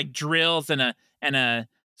got some like drills and a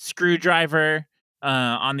screwdriver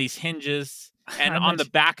on these hinges, and I'm on the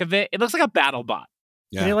actu- back of it, it looks like a battle bot.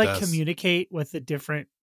 Yeah, Can they it like does. communicate with the different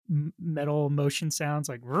metal motion sounds?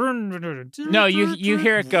 Like No, you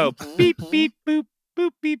hear it go beep beep boop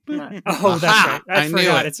boop beep boop. Oh, that's Aha! right. I I knew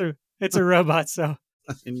forgot. it. It's a robot, so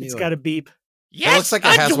I knew it's it. got a beep. Yes, It looks like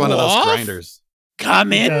it a has one of those dwarf? grinders.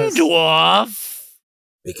 Come It in, does. dwarf.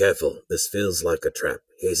 Be careful. This feels like a trap.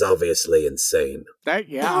 He's obviously insane. I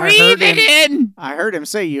Breathe heard it him. in. I heard him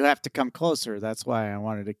say you have to come closer. That's why I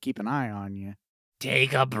wanted to keep an eye on you.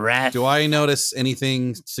 Take a breath. Do I notice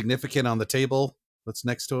anything significant on the table that's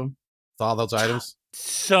next to him? With all those items?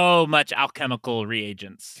 So much alchemical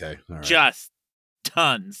reagents. Okay, all right. Just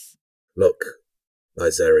tons. Look,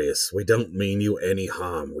 Lysarius, we don't mean you any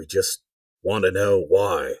harm. We just want to know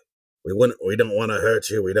why. We don't want to hurt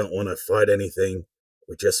you. We don't want to fight anything.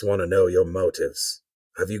 We just want to know your motives.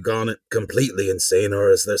 Have you gone completely insane, or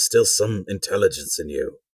is there still some intelligence in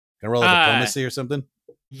you? Can I roll a diplomacy or something?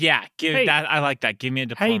 Yeah, give Hey. that. I like that. Give me a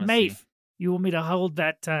diplomacy. Hey, Maeve, you want me to hold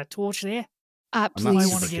that torch there? I'm not Please.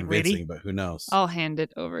 super wanna get convincing, ready? but who knows? I'll hand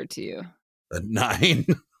it over to you. A 9.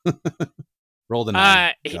 Rolled a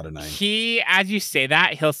 9. Got a 9. He, as you say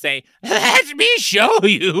that, he'll say, "Let me show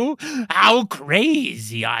you how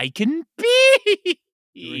crazy I can be."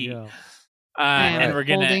 Here we go. I'm And we're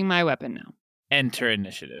gonna holding my weapon now. enter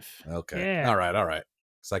initiative. Okay. Yeah. All right.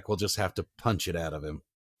 It's like we'll just have to punch it out of him.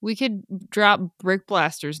 We could drop Brick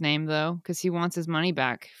Blaster's name though, because he wants his money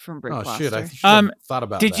back from Brick Oh, Blaster. shit. I should have thought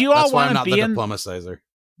about did that. you all That's why I'm wanna not be the in- diplomatizer.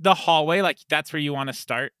 The hallway, like that's where you want to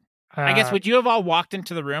start. I guess would you have all walked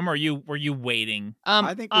into the room, or were you waiting?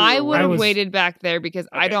 I think we I were would have waiting. waited back there because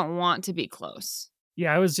I Okay. don't want to be close.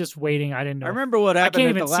 Yeah, I was just waiting. I didn't know. I remember what happened can't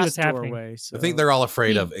at the even see last what's happening. doorway. So. I think they're all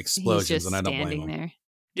afraid of He's explosions, just and I don't blame standing them. there.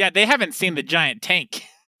 Yeah, they haven't seen the giant tank.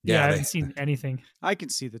 Yeah, I they- haven't seen anything. I can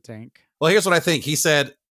see the tank. Well, here's what I think. He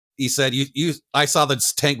said, you. I saw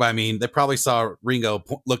this tank by me. They probably saw Ringo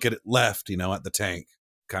look at it left, at the tank,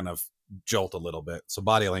 kind of jolt a little bit. So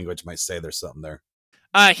body language might say there's something there.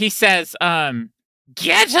 He says,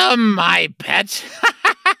 "Get him, my pet."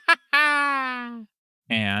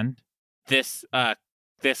 And this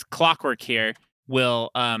clockwork here will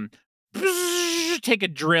take a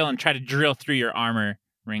drill and try to drill through your armor,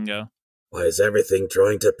 Ringo. Why is everything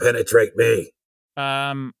trying to penetrate me?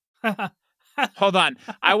 Hold on.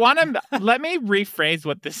 Let me rephrase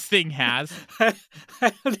what this thing has.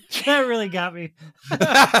 That really got me.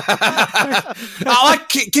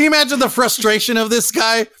 Can you imagine the frustration of this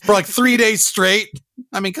guy for like 3 days straight?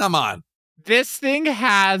 I mean, come on. This thing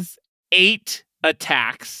has 8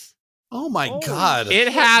 attacks. Oh my Oh, God. It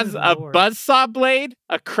Good has a Lord. buzzsaw blade,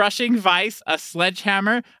 a crushing vice, a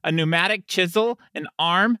sledgehammer, a pneumatic chisel, an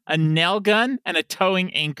arm, a nail gun, and a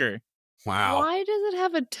towing anchor. Wow. Why does it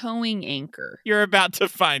have a towing anchor? You're about to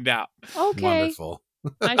find out. Okay. Wonderful.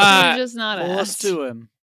 I should have just not Pull us asked. to him.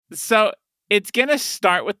 So it's going to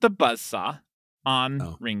start with the buzzsaw on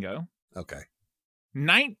Oh. Ringo. Okay.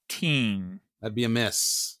 19. That'd be a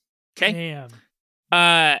miss. Okay.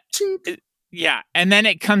 Damn. Yeah, and then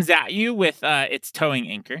it comes at you with its towing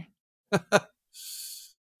anchor.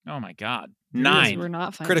 Oh my God. Because 9. We're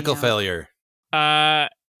not finding Critical out. failure.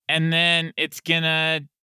 And then it's gonna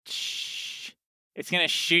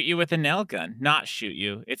shoot you with a nail gun. Not shoot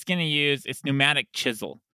you. It's gonna use its pneumatic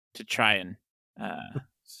chisel to try and.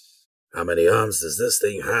 How many arms does this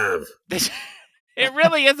thing have? It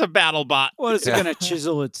really is a battle bot. What is Yeah. it going to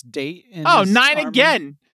chisel its date? In Oh, his 9 armor?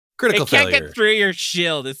 again. Critical It can't failure. get through your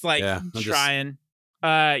shield. It's like Yeah, I'm just- trying.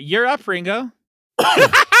 You're up, Ringo.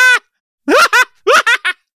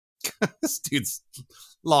 This dude's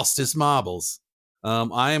lost his marbles.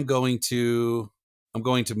 I'm going to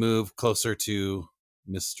move closer to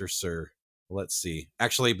Mr. Sir. Let's see.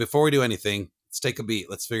 Actually, before we do anything, let's take a beat.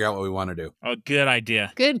 Let's figure out what we want to do. Oh, good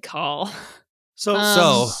idea. Good call.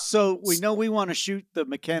 So we know we want to shoot the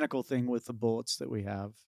mechanical thing with the bullets that we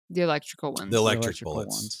have. The electrical ones. The the electric electrical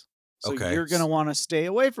bullets. ones. So Okay. you're going to want to stay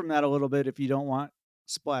away from that a little bit if you don't want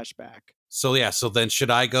splashback. So yeah, so then should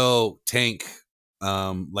I go tank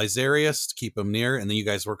Lysarius to keep him near, and then you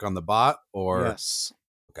guys work on the bot? Or Yes.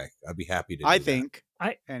 okay, I'd be happy to. I do that. think.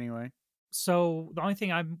 I- Anyway. So the only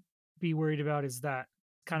thing I'd be worried about is that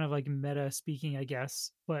kind of like meta speaking, I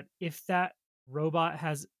guess. But if that robot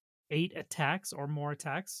has 8 attacks or more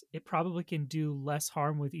attacks, it probably can do less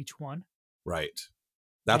harm with each one Right.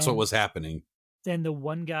 That's what And- was happening. than the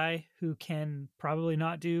one guy who can probably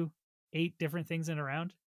not do 8 different things in a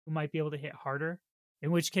round, who might be able to hit harder. In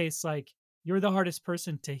which case, like, you're the hardest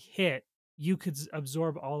person to hit. You could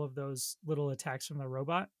absorb all of those little attacks from the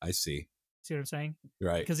robot. I see. See what I'm saying?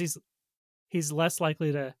 Right. Because he's less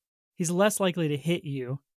likely to hit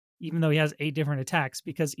you, even though he has 8 different attacks,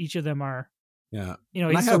 because each of them are, Yeah. you know,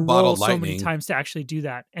 And he I has to have roll bottled so many lightning. times to actually do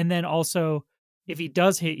that. And then also, if he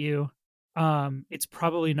does hit you, it's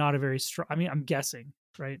probably not a very strong. I mean, I'm guessing,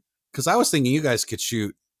 right? Because I was thinking you guys could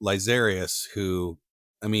shoot Lysarius, who,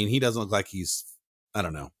 I mean, he doesn't look like he's, I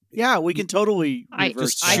don't know. Yeah, we can totally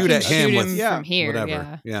reverse just that. shoot can at him with Yeah. from here.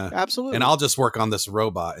 Whatever. Yeah. Absolutely. And I'll just work on this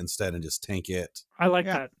robot instead and just tank it. I like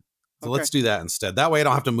Yeah. that. So Okay. let's do that instead. That way I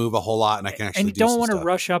don't have to move a whole lot and I can actually And you do don't some want to stuff.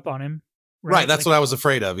 rush up on him. Right. That's what I was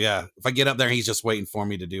afraid of. Yeah. If I get up there, he's just waiting for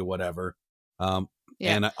me to do whatever. Yeah.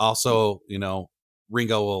 And also,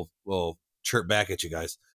 Ringo will chirp back at you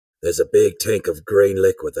guys. There's a big tank of green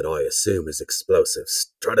liquid that I assume is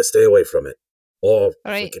explosives. Try to stay away from it. Or if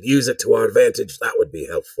we Right. could use it to our advantage, that would be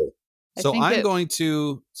helpful. I So think I'm that- going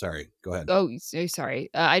to, sorry, go ahead. Oh, sorry.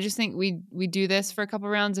 I just think we do this for a couple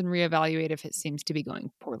rounds and reevaluate if it seems to be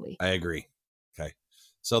going poorly. I agree. Okay.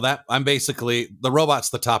 So that I'm basically, the robot's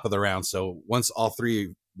the top of the round. So once all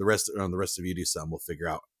three, the rest of you do something, we'll figure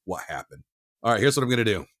out what happened. All right, here's what I'm going to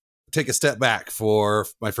do. Take a step back for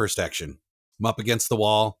my first action. I'm up against the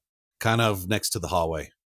wall, kind of next to the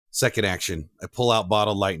hallway. Second action, I pull out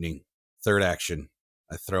bottled lightning. Third action,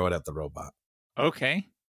 I throw it at the robot. Okay.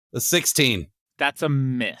 The 16. That's a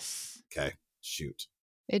miss. Okay, shoot.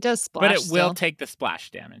 It does splash. But it will still. take the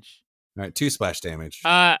splash damage. All right, 2 splash damage.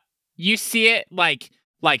 You see it like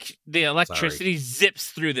the electricity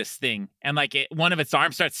zips through this thing, and one of its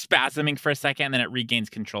arms starts spasming for a second, and then it regains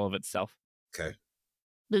control of itself. Okay,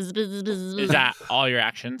 Bzz, bzz, bzz, Is bzz. that all your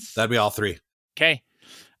actions? that'd be all 3. Okay.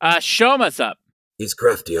 Shoma's up. He's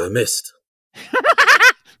crafty, I missed.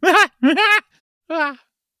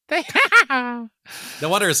 No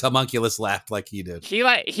wonder his homunculus laughed like he did. he All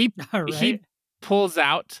right. he pulls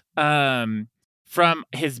out from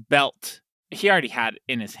his belt. He already had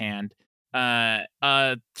in his hand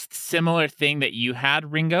a similar thing that you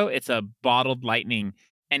had, Ringo. It's a bottled lightning,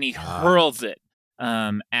 and he hurls it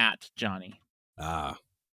at Johnny.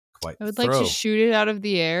 Quite I would the like throw. to shoot it out of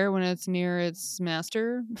the air when it's near its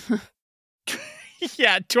master.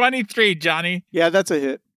 Yeah, 23, Johnny. Yeah, that's a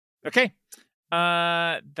hit. Okay.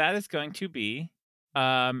 That is going to be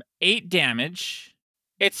 8 damage.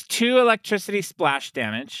 It's 2 electricity splash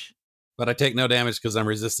damage. But I take no damage because I'm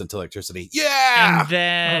resistant to electricity. Yeah! And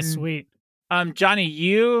then Oh, sweet. Johnny,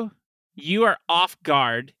 you are off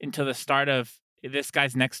guard until the start of this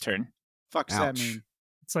guy's next turn. Fuck's that Ouch. mean?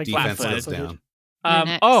 It's like Defense flat-footed. is down. You're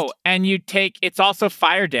next. And you take it's also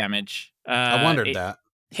fire damage. I wondered that.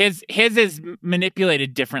 His is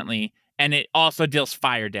manipulated differently, and it also deals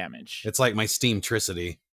fire damage. It's like my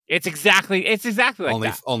steam-tricity. It's exactly like only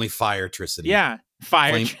that. only fire-tricity. Yeah,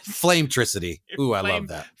 fire. Flame-tricity. Ooh, I love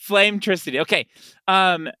that. Flame-tricity. Okay.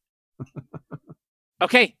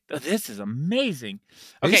 Okay. Oh, this is amazing.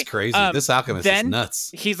 Okay. He's crazy. This alchemist is then nuts.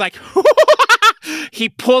 He's like, he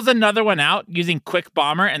pulls another one out using Quick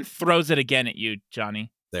Bomber and throws it again at you,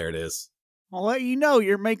 Johnny. There it is. I'll let you know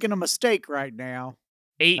you're making a mistake right now.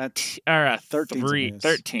 8 or a 13's a 3, miss.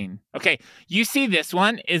 13. Okay, you see this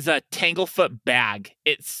one is a Tanglefoot bag.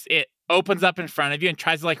 It opens up in front of you and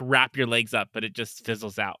tries to wrap your legs up, but it just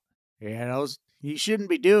fizzles out. Yeah, you shouldn't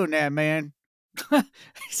be doing that, man. He's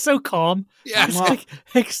so calm. Yeah. It's like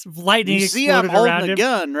lightning You see, I'm exploded around holding a him.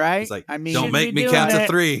 gun, right? It's like, I mean, don't shouldn't make be me doing count to that.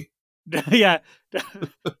 3. Yeah.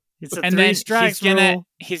 It's a And 3 then strikes rule.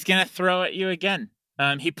 he's gonna throw at you again.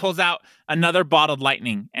 He pulls out another bottled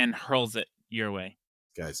lightning and hurls it your way.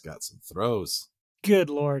 Guy's got some throws. Good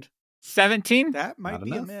Lord. 17. that might Not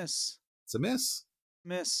be enough. a miss. It's a miss.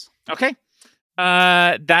 Miss. Okay.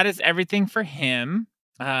 That is everything for him.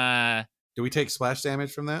 Do we take splash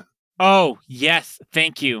damage from that? Oh yes,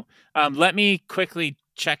 thank you. Let me quickly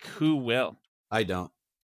check who will. I don't.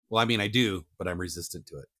 Well, I mean, I do, but I'm resistant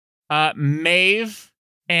to it. Maeve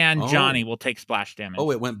and Oh. Johnny will take splash damage. Oh,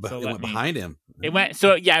 it went So it let went me- behind him. It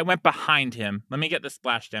went behind him. Let me get the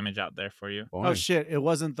splash damage out there for you. Boy. Oh shit! It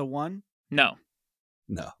wasn't the one. No.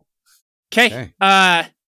 No. Okay.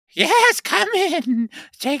 Yes, come in.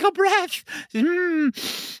 Take a breath.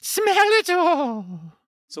 Smell it all.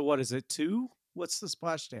 So what is it? 2? What's the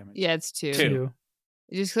splash damage? Yeah, it's 2. 2. Two.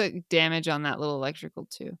 You just click damage on that little electrical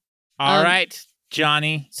 2. All right,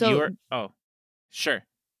 Johnny. so- Sure.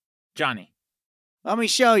 Johnny. Let me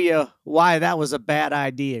show you why that was a bad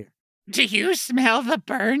idea. Do you smell the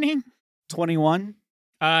burning? 21.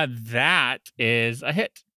 That is a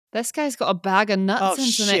hit. This guy's got a bag of nuts Oh,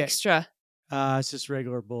 and some shit. extra. It's just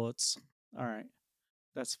regular bullets. All right.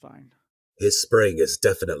 That's fine. His spring is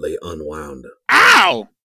definitely unwound. Ow!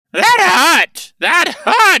 That hurt! That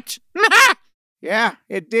hurt! Yeah,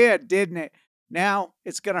 it did, didn't it? Now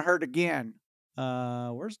it's gonna hurt again.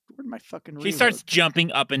 Where'd my fucking reload? He starts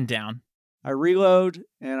jumping up and down. I reload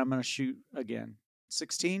and I'm gonna shoot again.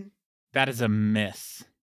 16. That is a miss.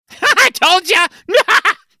 I told ya!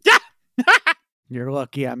 You're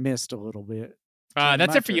lucky I missed a little bit.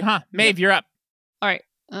 That's it for you, huh? Maeve, you're up. All right.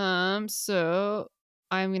 So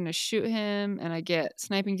I'm gonna shoot him, and I get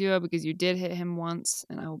sniping duo because you did hit him once,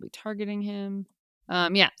 and I will be targeting him.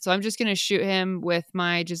 Yeah. So I'm just gonna shoot him with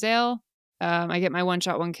my Giselle. I get my 1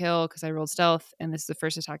 shot, 1 kill because I rolled stealth, and this is the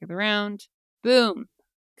first attack of the round. Boom,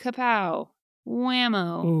 kapow,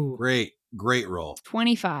 whammo. Ooh. Great roll.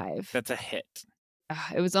 25. That's a hit.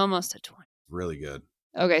 It was almost a 20. Really good.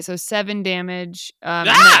 Okay, so 7 damage.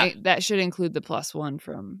 And that should include the +1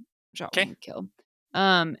 from shot 1 kill.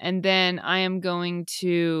 And then I am going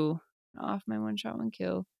to off my 1 shot, 1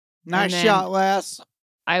 kill. Nice then shot, lass.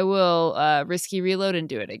 I will risky reload and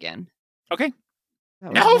do it again. Okay.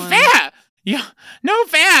 That was No 1. fair! Yeah, no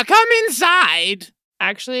fair! Come inside!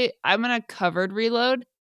 Actually, I'm gonna covered reload,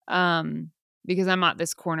 because I'm at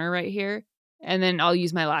this corner right here, and then I'll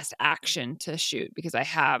use my last action to shoot because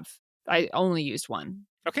I only used 1.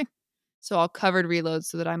 Okay. So I'll covered reload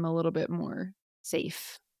so that I'm a little bit more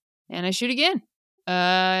safe, and I shoot again.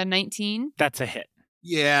 19. That's a hit.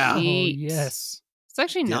 Yeah. Oh, Eight. yes. It's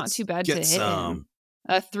actually not too bad to Get hit him.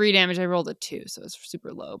 some. 3 damage. I rolled a 2, so it's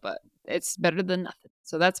super low, but it's better than nothing.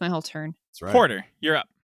 So that's my whole turn. That's right. Porter, you're up.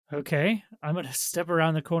 Okay. I'm going to step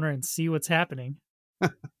around the corner and see what's happening.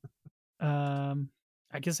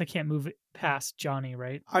 I guess I can't move it past Johnny,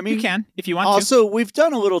 right? I mean, You can, if you want to. also, we've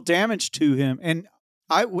done a little damage to him, and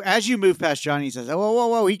as you move past Johnny, he says, "Oh,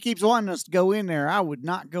 whoa, he keeps wanting us to go in there. I would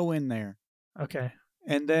not go in there." Okay.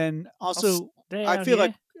 And then also, Stay I out feel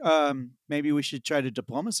here. like maybe we should try to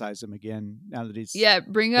diplomatize him again now that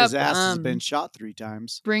Bring up his ass has been shot 3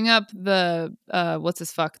 times. Bring up the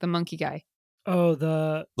the monkey guy. Oh,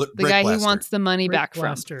 the The guy he wants the money Brick back from.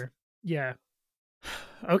 Blaster. Yeah.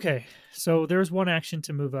 Okay. So there's 1 action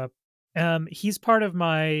to move up. He's part of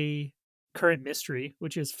my current mystery,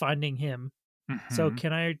 which is finding him. So Mhm.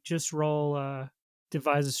 can I just roll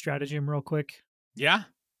devise a stratagem real quick Yeah?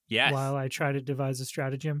 Yes. while I try to devise a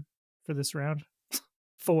stratagem for this round?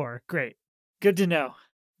 4. Great. Good to know.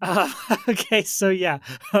 Okay, so yeah.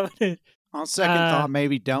 On second thought,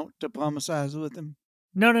 maybe don't diplomatize with him.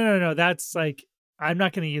 No. That's like, I'm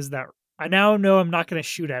not going to use that. I now know I'm not going to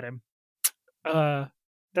shoot at him. I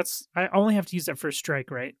only have to use that first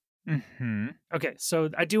strike, right? Mm-hmm. Okay, so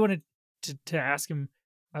I do want to ask him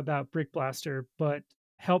about Brick Blaster, but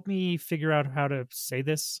help me figure out how to say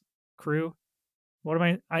this, crew. What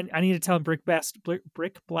am I need to tell him Brick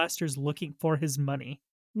Blaster's looking for his money.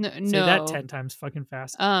 No. Say that 10 times fucking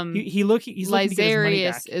fast. He's looking to get his money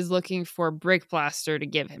Lysarius back. is looking for Brick Blaster to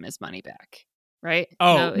give him his money back, right?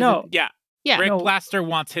 Oh, no. Yeah. Yeah. Brick no. Blaster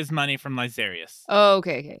wants his money from Lysarius. Oh,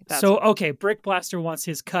 okay. That's So, okay, Brick Blaster wants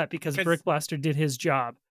his cut because 'Cause Brick Blaster did his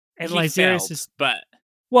job. And He Lysarius failed, is... but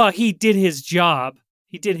Well, he did his job.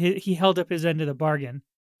 He held up his end of the bargain,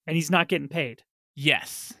 and he's not getting paid.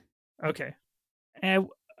 yes. Okay. And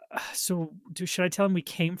so, should I tell him we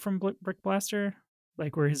came from Brick Blaster?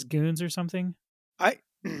 Like we're his goons or something?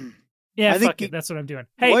 Yeah, I think fuck it. That's what I'm doing.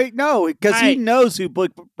 Hey, Wait, no, because Hey. he knows who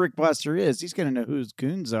Brick Blaster is. He's going to know who his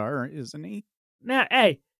goons are, isn't he? now,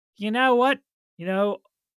 hey, you know what?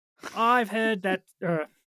 I've heard that,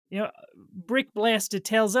 Brick Blaster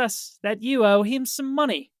tells us that you owe him some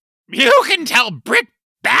money. You can tell Brick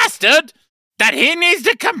Bastard that he needs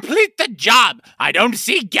to complete the job. I don't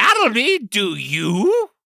see Gattleby, do you?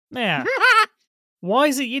 Yeah. Why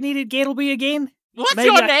is it you needed Gattleby again? What's Maybe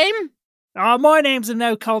your I- name? Oh, my name's of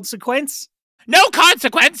no consequence. No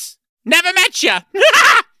consequence. Never met you.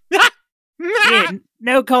 Yeah,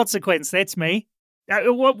 no consequence, that's me.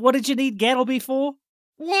 What did you need Gattleby for?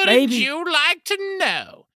 Wouldn't Maybe. you like to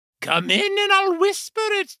know? Come in and I'll whisper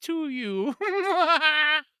it to you.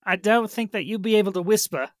 I don't think that you'll be able to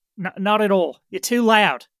whisper. Not at all. You're too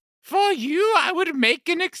loud. For you, I would make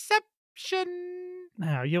an exception.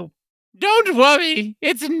 Now, you'll Don't worry,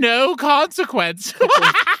 it's no consequence.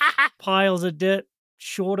 piles of dirt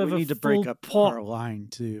short of We a need to full break up pot. our line,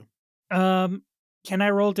 too. Can I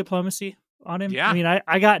roll diplomacy? on him? Yeah. I mean,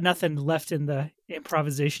 I got nothing left in the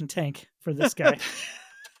improvisation tank for this guy.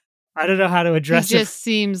 I don't know how to He address just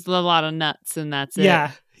seems a lot of nuts, and that's it.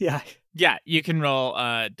 it. Yeah. Yeah, you can roll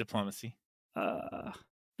diplomacy.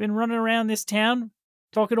 Been running around this town,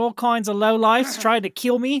 talking all kinds of lowlifes, trying to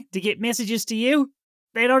kill me to get messages to you.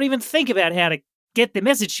 They don't even think about how to get the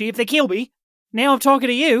message to you if they kill me. Now I'm talking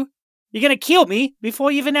to you. You're going to kill me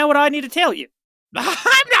before you even know what I need to tell you.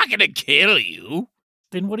 I'm not going to kill you.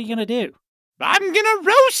 Then what are you going to do? I'm going to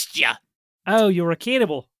roast you. Oh, you're a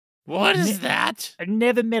cannibal. What is that? I've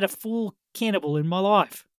never met a full cannibal in my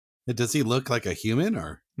life. Does he look like a human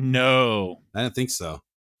or? No. I didn't think so.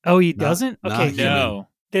 Oh, he Not- doesn't? not Okay, human. No.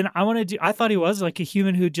 then I want to do. I thought he was like a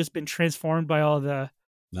human who'd just been transformed by all the.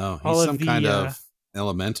 No, All he's of some the, kind of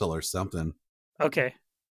elemental or something. Okay,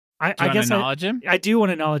 Do you I want guess to acknowledge him? I do want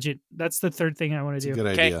to acknowledge it. That's the third thing I want It's to a do.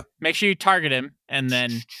 good Okay, idea. make sure you target him and then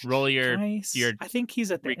roll your... Nice. your I think he's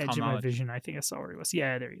at the recall edge of my knowledge. vision. I think I saw where he was.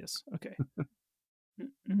 Yeah, there he is. Okay.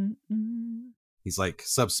 He's like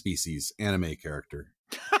subspecies anime character.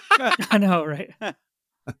 I know, right?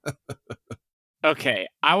 Okay,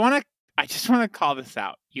 I just want to call this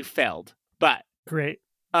out. You failed, but Great.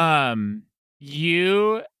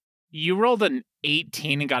 you rolled an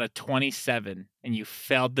 18 and got a 27, and you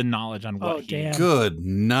failed the knowledge on what Oh, he damn. is. Good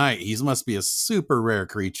night. He must be a super rare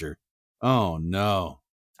creature. Oh no.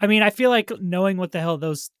 I mean, I feel like knowing what the hell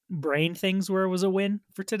those brain things were was a win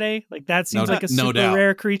for today. Like that seems No like a d- no super doubt.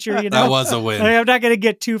 rare creature. You know, That was a win. Like, I'm not gonna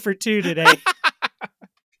get 2 for 2 today.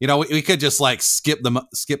 You know, we could just like skip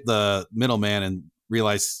the middleman and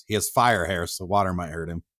realize he has fire hair, so water might hurt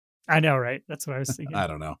him. I know, right? That's what I was thinking. I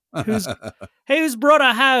don't know. Hey, who's brought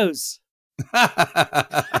a house?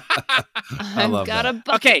 I I've love got that. a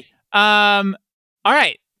bucket. Okay. All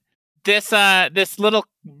right. This little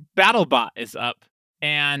battle bot is up,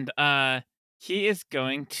 and he is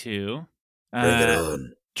going to Bring it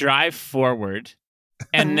on. drive forward,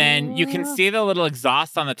 and then you can see the little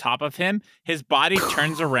exhaust on the top of him. His body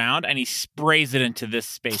turns around, and he sprays it into this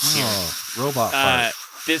space here. Oh, robot fire.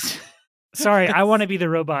 This Sorry, I want to be the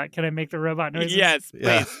robot. Can I make the robot noises? yes,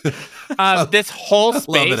 Yeah. please. This whole Love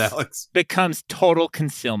space it, Alex. becomes total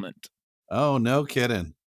concealment. Oh, no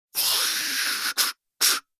kidding.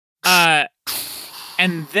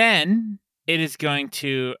 And then it is going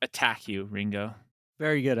to attack you, Ringo.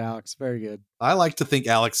 Very good, Alex. Very good. I like to think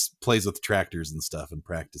Alex plays with tractors and stuff and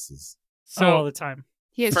practices. So all So, the time.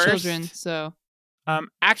 He has First- children, so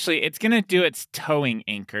actually, it's gonna do its towing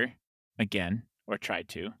anchor again, or try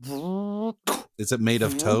to. Is it made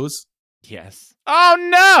of toes? Yes. Oh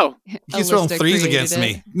no! He's rolling Alista threes created against it.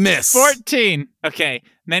 me. Miss. 14. Okay,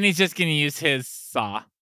 then he's just gonna use his saw.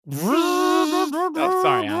 Oh,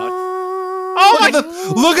 sorry, Alex. Oh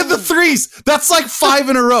my! Look at the threes. That's like 5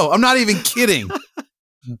 in a row. I'm not even kidding.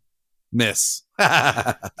 Miss.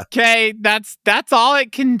 Okay, that's all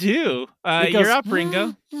it can do. It goes- You're up,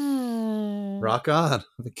 Ringo. Rock on.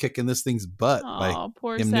 I've been kicking this thing's butt. Oh,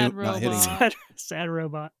 poor him sad not hitting me. robot. Sad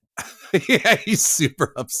robot. Yeah, he's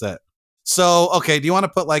super upset. So, okay, do you want to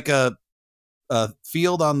put like a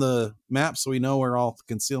field on the map so we know where all the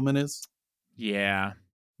concealment is? Yeah.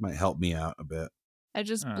 Might help me out a bit. I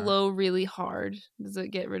just Uh. blow really hard. Does it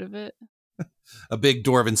get rid of it? A big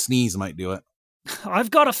dwarven sneeze might do it. I've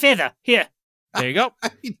got a feather. Here. There you go.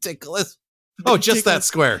 You tickle it. Oh, just that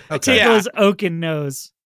square. Okay. Tickle his oaken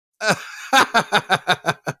nose.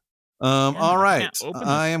 All right. can't open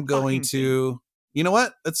I this am going fucking to. You know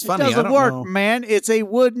what? It's It funny. I doesn't don't work, know. man. It's a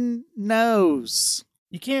wooden nose.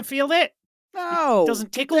 You can't feel that? No.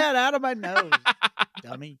 Doesn't tickle? Get that out of my nose,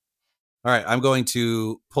 dummy. All right. I'm going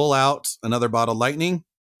to pull out another bottle of lightning.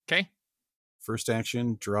 Okay. First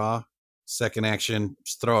action, draw. Second action,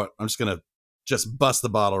 just throw it. I'm just going to just bust the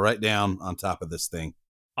bottle right down on top of this thing.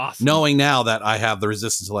 Awesome. Knowing now that I have the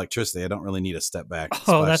resistance to electricity, I don't really need a step back. Oh,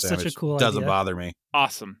 Splash that's such a damage cool Doesn't idea. bother me.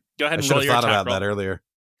 Awesome. Go ahead I and should roll have your thought attack about roll. that earlier.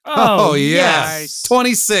 Oh, yes.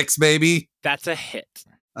 26, baby. That's a hit.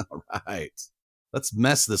 All right. Let's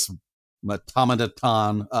mess this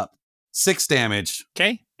automaton up. 6 damage.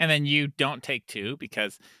 Okay. And then you don't take 2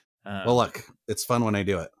 because. Well, look, it's fun when I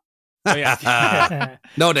do it. Oh, yeah.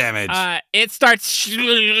 No damage. It starts.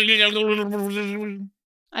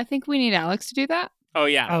 I think we need Alex to do that. Oh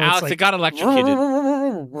yeah, Oh, it's Alex, like- it got electrocuted.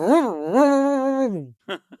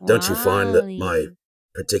 Don't you find that Wally. my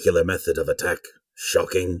particular method of attack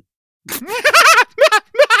shocking?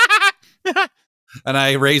 And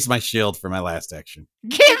I raise my shield for my last action.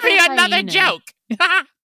 Give me another Hyena. joke.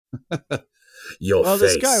 Your Well,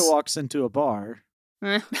 face. this guy walks into a bar. We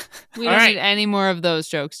All don't right. need any more of those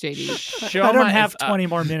jokes, JD. Shoma I don't is have up. 20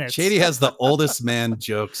 more minutes. Shady has the oldest man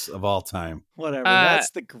jokes of all time. Whatever. Uh, That's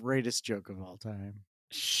the greatest joke of all time.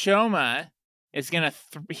 Shoma is gonna.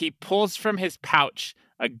 He pulls from his pouch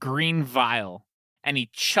a green vial and he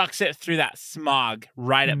chucks it through that smog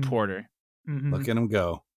right at Mm. Porter. Mhm. Look at him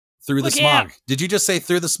go. Through the Look smog. out. Did you just say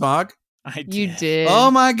through the smog? I did. You did. Oh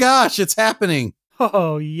my gosh, it's happening.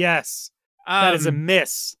 Oh, yes. That is a Um,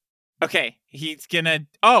 miss. Okay, he's gonna.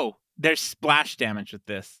 Oh, there's splash damage with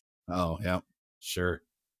this. Oh, yeah. Sure.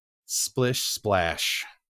 Splish splash.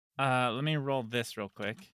 Let me roll this real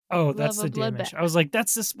quick. Oh, that's Love the a damage. bloodbath. I was like,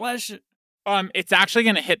 that's the splash. It's actually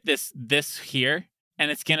gonna hit this here,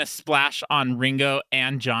 and it's gonna splash on Ringo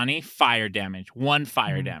and Johnny. Fire damage. 1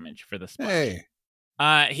 fire Mhm. damage for the splash.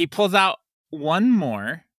 Hey. He pulls out one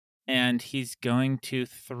more, and he's going to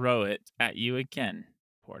throw it at you again,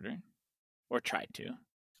 Porter, or try to.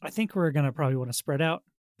 I think we're going to probably want to spread out.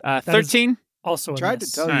 That is 13. Also a Tried to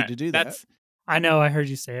miss. tell you Alright, to do that. That's I know. I heard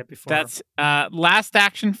you say it before. that's last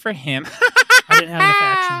action for him. I didn't have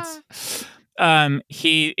enough actions.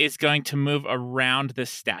 He is going to move around this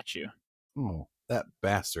statue. Oh, that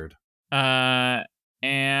bastard.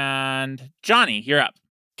 And Johnny, you're up.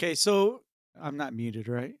 Okay, so I'm not muted,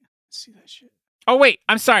 right? See that shit. Oh wait,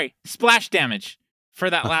 I'm sorry. Splash damage for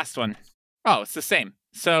that last one. Oh, it's the same.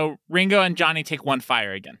 So Ringo and Johnny take 1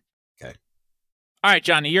 fire again. Okay. All right,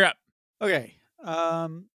 Johnny, you're up. Okay.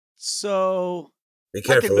 So Be I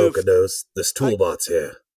can careful, move- Okados. There's toolbots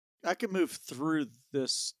here. I can move through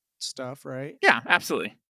this stuff, right? Yeah,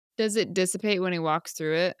 absolutely. Does it dissipate when he walks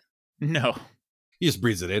through it? No. He just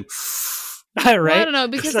breathes it in. right? Well, I don't know,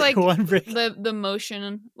 because, It's like, one break. the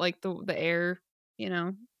motion, like the air,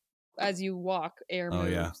 as you walk, air Oh,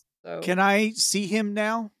 moves. yeah. So. Can I see him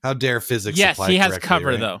now? How dare physics Yes, apply he has correctly, cover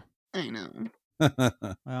right? though. I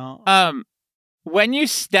know. Well, When you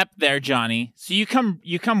step there, Johnny, so you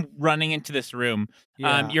come running into this room.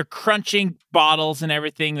 yeah. You're crunching bottles and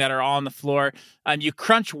everything that are all on the floor. You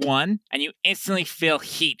crunch one, and you instantly feel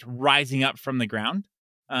heat rising up from the ground.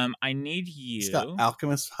 I need He's you. got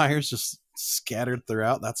alchemist fires just scattered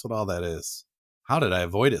throughout. That's what all that is. How did I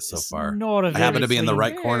avoid it so It's far? not a I happen to be in the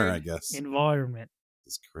very right corner, I weird guess. environment.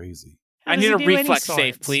 It's crazy. How I does need he a do any reflex save,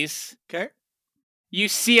 science? please. Okay. You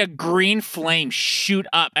see a green flame shoot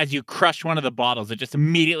up as you crush one of the bottles. It just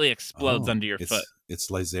immediately explodes Oh, under your foot. It's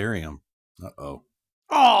Lysarium. Uh-oh.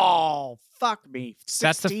 Oh, fuck me.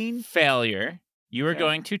 That's 16? a failure. You are Okay.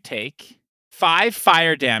 going to take 5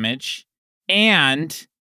 fire damage and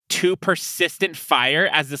 2 persistent fire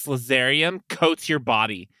as this Lysarium coats your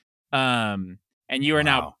body. And you are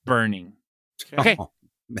now Wow. burning. Okay. Oh,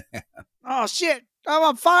 man. Oh, shit. I'm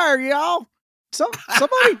on fire, y'all.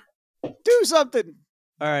 Somebody do something.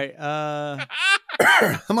 All right.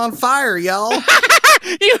 I'm on fire, y'all.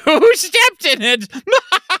 You stepped in it.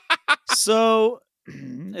 So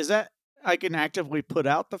is that I can actively put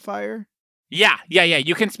out the fire? Yeah.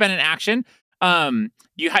 You can spend an action.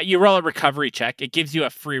 You roll a recovery check. It gives you a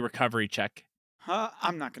free recovery check.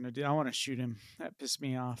 I'm not going to do it. I want to shoot him. That pissed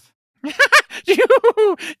me off. Do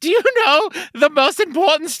you know the most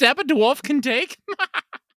important step a dwarf can take?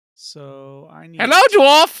 So I need. Hello,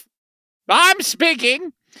 dwarf. I'm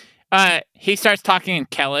speaking. He starts talking in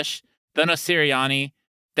Kellish, then Osiriani,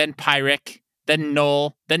 then Pyric, then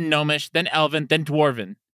Knoll, then Gnomish, then Elven, then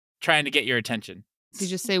Dwarven, trying to get your attention. You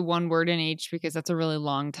just say one word in each, because that's a really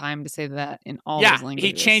long time to say that in all Yeah, those languages.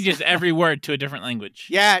 he changes every word to a different language.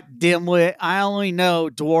 Yeah, dimwit. I only know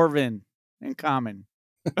Dwarven and Common.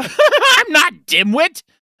 I'm not dimwit.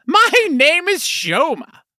 My name is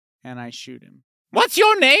Shoma. And I shoot him. What's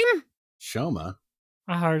your name? Shoma.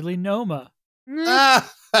 I hardly know ma.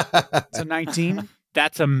 It's a 19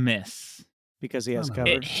 That's a miss. because he has Oh, no. cover.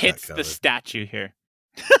 It hits the covered. statue here.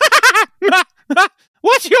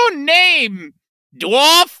 What's your name,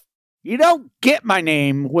 dwarf? You don't get my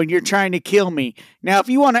name when you're trying to kill me. Now, if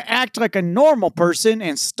you want to act like a normal person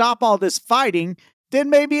and stop all this fighting, then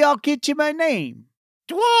maybe I'll get you my name.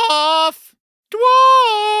 Dwarf!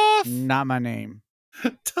 Not my name.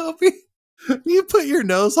 Toby, when you put your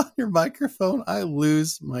nose on your microphone, I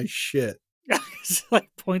lose my shit. It's like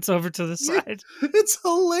points over to the Yeah. side. It's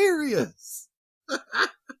hilarious. All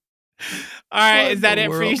right, What is that in it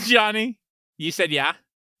the for you, world? Johnny? You said yeah?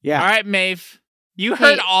 Yeah. All right, Maeve. You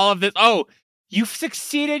heard Hey. all of this. Oh, you've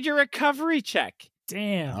succeeded your recovery check.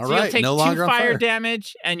 Damn. All So right, you'll take no 2 longer on fire fire.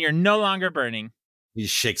 damage, and you're no longer burning. He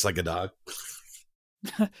shakes like a dog.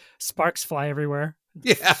 Sparks fly everywhere.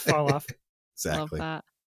 Yeah, Fall off. exactly. Love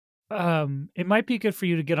that. It might be good for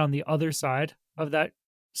you to get on the other side of that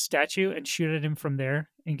statue and shoot at him from there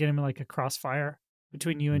and get him like a crossfire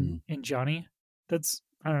between you and Johnny. That's,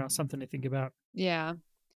 I don't know, something to think about. Yeah.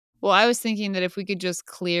 Well, I was thinking that if we could just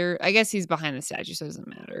clear, I guess he's behind the statue, so it doesn't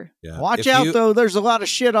matter. Yeah. Watch out, though. There's a lot of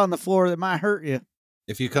shit on the floor that might hurt you.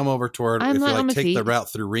 If you come over toward, I'm if you not on my take the feet.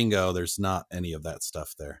 route through Ringo, there's not any of that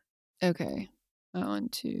stuff there. Okay. 1,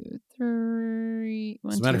 2, 3.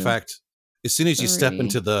 As a matter of fact, as soon as you step 3.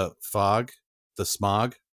 into the fog, the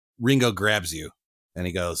smog, Ringo grabs you and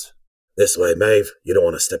he goes, This way, Maeve. You don't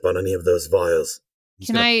want to step on any of those vials. he's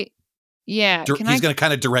Can gonna, I? Yeah. he's going to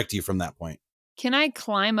kind of direct you from that point. Can I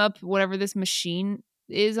climb up whatever this machine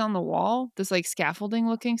is on the wall? This like scaffolding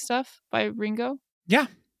looking stuff by Ringo? Yeah.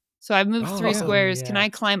 So I've moved 3 Oh, squares. Can yeah. I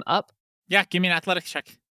climb up? Yeah, give me an athletics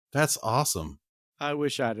check. That's awesome. I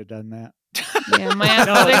wish I'd have done that. Yeah, my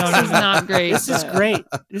No, athletics is not great. This is but- great.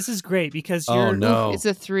 This is great because Oh, you're no. It's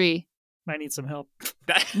a 3. might need some help.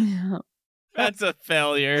 That's a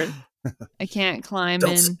failure. I can't climb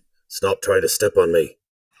Don't in. Stop trying to step on me.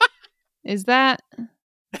 Is that?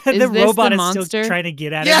 The Is this robot the is monster? still trying to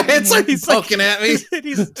get at Yeah, him. it's like he's poking at me.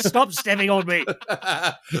 He's stop stepping on me.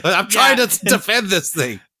 I'm trying to defend this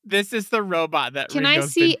thing. This is the robot that Can I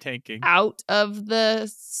Ringo's see been taking. Out of the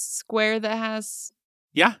square that has.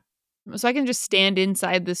 Yeah. So I can just stand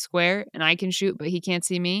inside the square and I can shoot, but he can't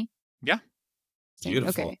see me? Yeah.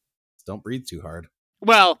 Beautiful. Okay. Don't breathe too hard.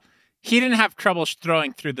 Well, he didn't have trouble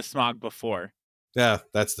throwing through the smog before. Yeah,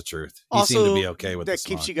 that's the truth. He seemed to be okay with that the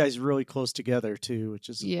smog. keeps you guys really close together too, which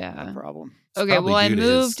is Yeah. a problem. It's Okay, probably well, I viewed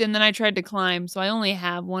moved as- and then I tried to climb, so I only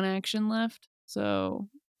have 1 action left. So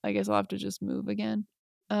I guess I'll have to just move again.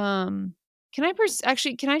 Can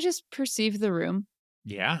I just perceive the room?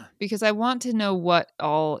 Yeah. Because I want to know what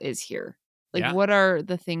all is here. Like, Yeah. what are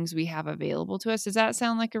the things we have available to us? Does that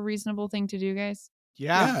sound like a reasonable thing to do, guys?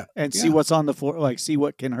 Yeah, and see yeah. what's on the floor. Like, see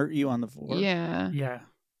what can hurt you on the floor. Yeah. Yeah,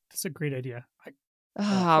 that's a great idea.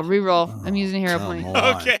 Reroll. I'm using a hero come point.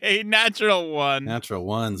 on. Okay, natural 1. Natural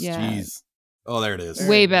ones. Yeah. Jeez. Oh, there it is. There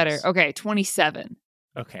Way it better. is. Okay, 27.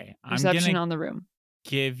 Okay, I'm Perception gonna on the room.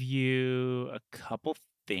 give you a couple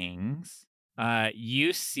things.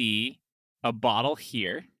 You see a bottle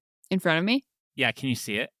here. In front of me? Yeah, can you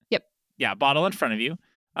see it? Yep. Yeah, bottle in front of you.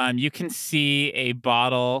 You can see a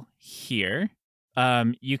bottle here.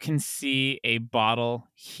 You can see a bottle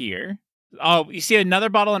here. Oh, you see another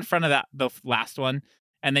bottle in front of the last one,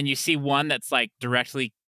 and then you see one that's like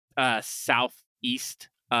directly southeast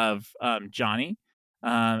of Johnny,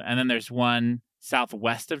 and then there's one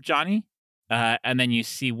southwest of Johnny, and then you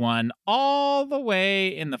see one all the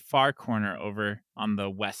way in the far corner over on the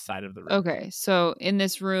west side of the room. Okay, so in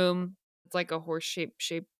this room, it's like a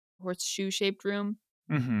horseshoe-shaped room.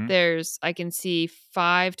 Mm-hmm. I can see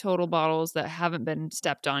 5 total bottles that haven't been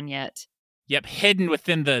stepped on yet. Yep, hidden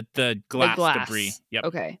within the glass, glass. debris. Yep.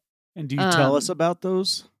 Okay. And do you tell us Um, about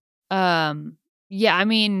those? Yeah, I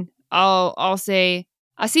mean, I'll say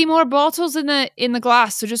I see more bottles in the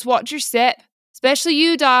glass, so just watch your step. Especially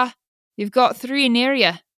you, Da. You've got 3 near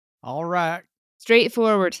you. All right.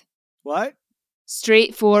 Straightforward. What?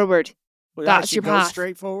 Straightforward. Well, That's I should your go path.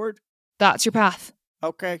 straight forward. That's your path.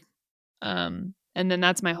 Okay. And then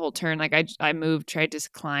that's my whole turn. Like I moved, tried to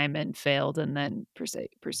climb and failed, and then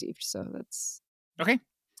perceived. So that's Okay.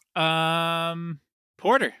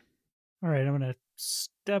 Porter. All right, I'm gonna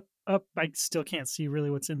step up. I still can't see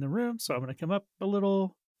really what's in the room, so I'm gonna come up a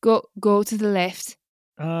little. go to the left.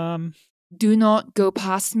 Do not go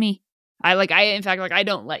past me. In fact, I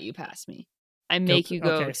don't let you pass me. I make you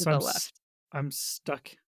go okay, to so the I'm left. I'm stuck.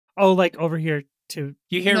 Oh, like over here to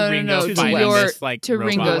You hear No, Ringo to fighting your- this like to robot.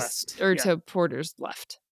 Ringo's West. or Yeah. to Porter's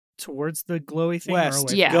left. towards the glowy thing. West. Or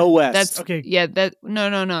away? Yeah, Go west. That's Okay. Yeah, that no,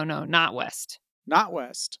 not west. Not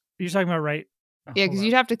west. You're talking about right. Yeah, because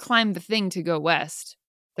you'd have to climb the thing to go west.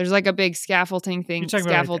 There's like a big scaffolding thing. You're talking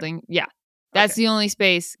about right there. Scaffolding. Yeah, that's Okay. the only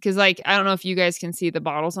space. Because I don't know if you guys can see the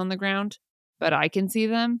bottles on the ground, but I can see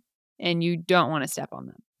them, and you don't want to step on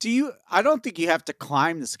them. I don't think you have to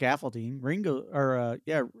climb the scaffolding.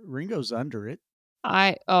 Ringo's under it.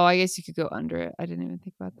 I guess you could go under it. I didn't even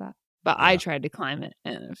think about that. But I Yeah. tried to climb it,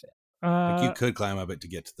 and it failed. Like you could climb up it to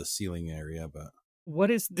get to the ceiling area, but What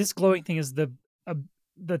is this glowing thing? Is the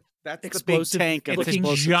That's explosive the big tank of It's a looking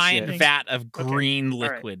explosive giant shit. vat of green All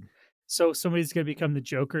right. liquid. so somebody's gonna become the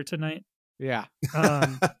Joker tonight? Yeah.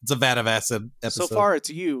 it's a vat of acid episode. So far, it's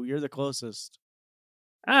you. You're the closest.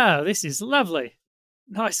 Oh, this is lovely.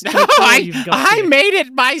 Nice. No, little toy you've got I here. made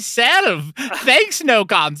it myself. Thanks, no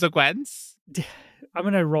consequence. I'm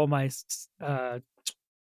gonna roll my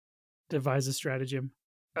devise a stratagem.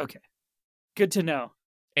 Okay, good to know.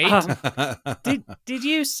 8. Did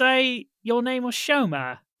you say your name was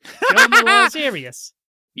Shoma? Shoma Lazarius.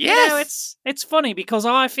 Yes. You know, it's funny because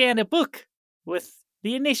I found a book with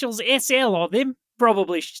The initials SL on them.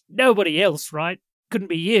 Probably nobody else, right? Couldn't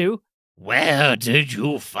be you. Where did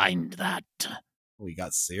you find that? We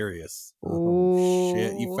got serious. Oh,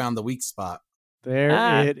 shit. You Ooh. found the weak spot. There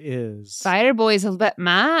Ah. it is. Fireboy's a bit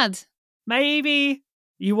mad. Maybe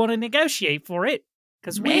you want to negotiate for it?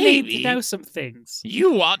 Because we need Maybe. to know some things.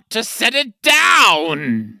 You want to set it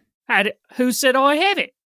down. Who said I have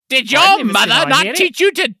it? Did I your never said mother I not had it. teach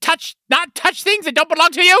you to not touch things that don't belong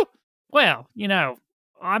to you? Well,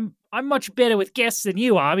 I'm much better with guests than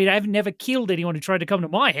you are. I mean, I've never killed anyone who tried to come to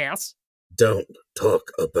my house. Don't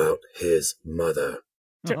talk about his mother.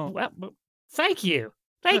 Well, thank you.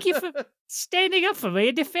 Thank you for standing up for me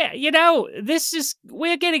and defend.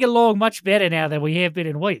 We're getting along much better now than we have been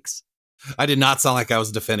in weeks. I did not sound like I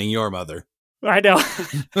was defending your mother. I know.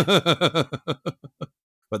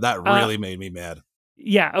 But that really made me mad.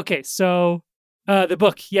 Yeah, okay, so the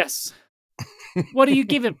book, yes. What do you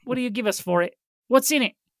give it? What do you give us for it? What's in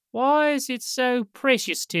it? Why is it so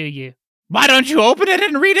precious to you? Why don't you open it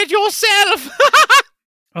and read it yourself?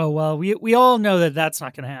 Oh, well, we all know that that's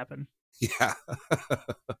not going to happen. Yeah.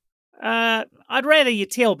 I'd rather you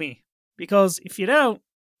tell me, because if you don't,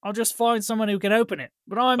 I'll just find someone who can open it.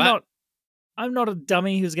 But I'm not a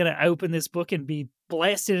dummy who's going to open this book and be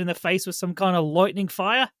blasted in the face with some kind of lightning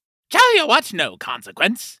fire. Tell you what, no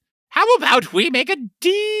consequence. How about we make a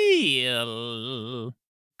deal?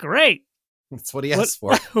 Great. That's what he asked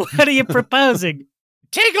for. What are you proposing?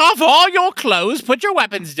 Take off all your clothes, put your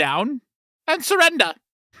weapons down, and surrender.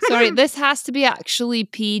 Sorry, this has to be actually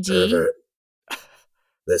PG. Pervert.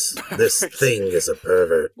 This thing is a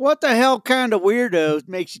pervert. What the hell kind of weirdo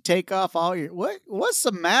makes you take off all your... What's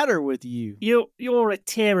the matter with you? You're a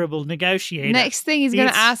terrible negotiator. Next thing, he's going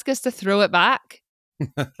to It's- ask us to throw it back.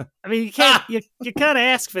 I mean, you can't you can't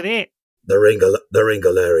ask for that. The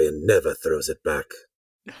Ringolarian never throws it back.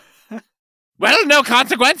 Well, no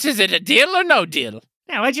consequence. Is it a deal or no deal?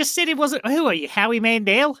 No, I just said it wasn't. Who are you, Howie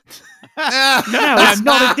Mandel? No, it's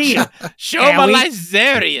not a deal. Shoma Howie.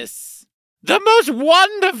 Lysarius, the most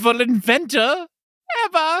wonderful inventor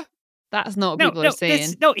ever. That's not what people are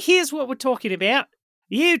saying. Here's what we're talking about.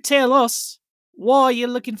 You tell us why you're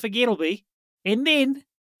looking for Gittleby, and then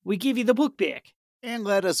we give you the book back. And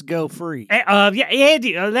let us go free.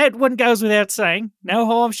 That one goes without saying. No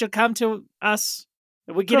harm shall come to us.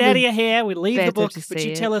 We get Probably out of your hair, we leave the better book, to but say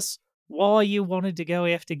you it. tell us why you wanted to go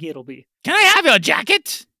after Gittleby. Can I have your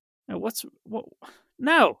jacket? No. What's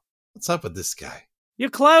up with this guy? Your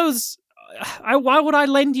clothes. Why would I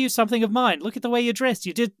lend you something of mine? Look at the way you're dressed.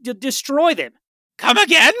 You destroy them. Come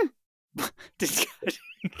again?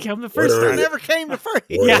 Come the first What are time. you? Never came to free.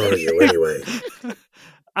 What Yeah. are you anyway?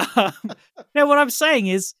 Now, what I'm saying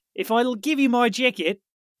is, if I give you my jacket,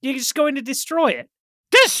 you're just going to destroy it.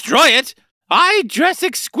 Destroy it? I dress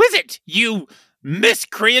exquisite, you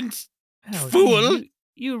miscreant fool.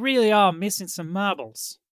 You really are missing some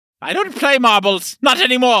marbles. I don't play marbles. Not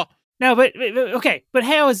anymore. No, but okay. But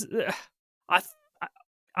how is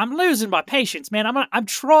I'm losing my patience, man. I'm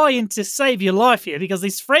trying to save your life here because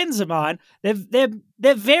these friends of mine,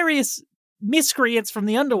 they're various miscreants from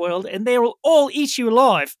the underworld, and they will all eat you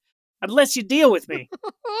alive unless you deal with me.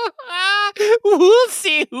 We'll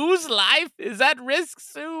see whose life is at risk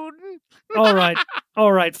soon. All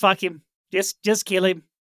right. Fuck him. Just kill him.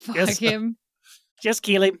 Fuck Yes. him. Just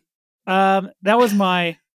kill him. That was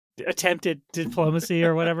my attempted diplomacy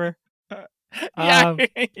or whatever. Yeah,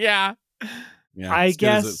 yeah. Yeah, I as good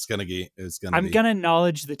as guess it's gonna be. I'm gonna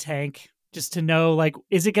knowledge the tank just to know, like,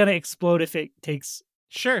 is it gonna explode if it takes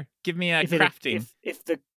Sure. Give me a if it- crafting. if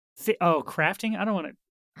the crafting? I don't want to.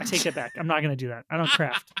 I take that back. I'm not gonna do that. I don't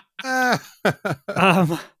craft.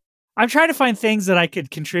 I'm trying to find things that I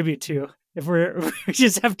could contribute to if we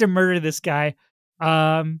just have to murder this guy.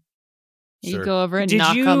 You Sure. go over and Did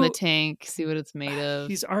knock on the you- tank, see what it's made of.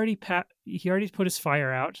 He already put his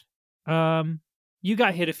fire out. You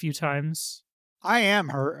got hit a few times. I am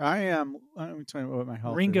hurt. Let me tell you what my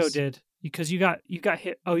health Ringo is. did because you got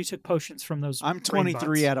hit. Oh, you took potions from those. I'm brain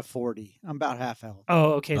 23 bots. out of 40. I'm about half health.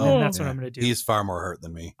 Oh, okay. Then that's what I'm gonna do. He's far more hurt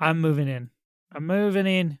than me. I'm moving in.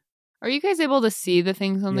 Are you guys able to see the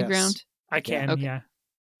things on the Yes. ground? I can. Okay. Yeah.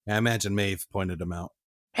 I imagine Maeve pointed him out.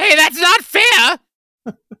 Hey, that's not fair.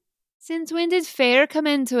 Since when did fair come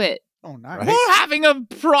into it? Oh, nice. Right? We're having a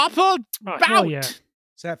proper Oh, bout. hell yeah.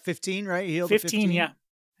 Is that 15, right? Healed to 15. Yeah.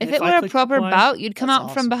 If And it I were a click proper apply- bout, you'd come That's out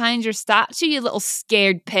from awesome. behind your statue, you little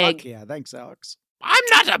scared pig. Fuck yeah. Thanks, Alex. I'm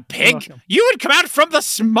not a pig. welcome. You would come out from the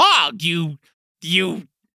smog, you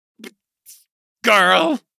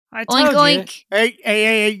girl. I Oink told you. oink.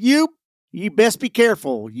 Hey, you best be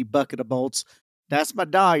careful, you bucket of bolts. That's my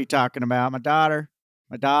doll you're talking about, my daughter.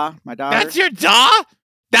 My daughter. That's your da?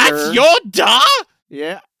 That's Sure. your da?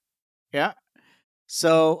 Yeah.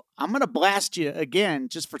 So I'm going to blast you again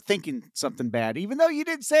just for thinking something bad. Even though you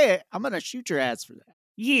didn't say it, I'm going to shoot your ass for that.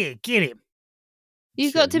 Yeah, get him.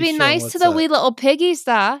 You've Sure, got to you be show 'em nice to what's the up. wee little piggies,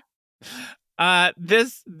 there.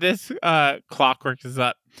 This clockwork is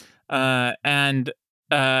up. And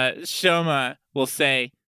Shoma will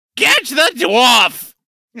say, "Catch the dwarf!"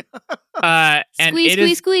 And Squee, it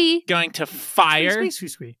squee, is squee. going to fire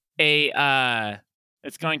Squee.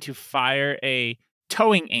 it's going to fire a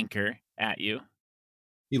towing anchor at you.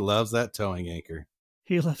 He loves that towing anchor.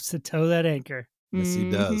 He loves to tow that anchor. Yes, he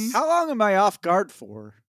does. Mhm. How long am I off guard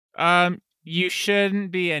for? You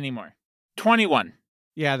shouldn't be anymore. 21.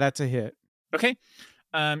 Yeah, that's a hit. Okay.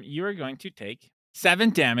 You are going to take 7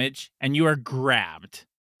 damage, and you are grabbed.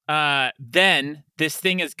 Then this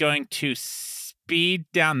thing is going to speed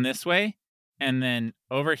down this way, and then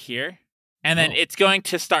over here, and then Oh. it's going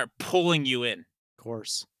to start pulling you in. Of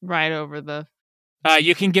course. Right over the.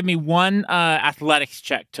 You can give me one athletics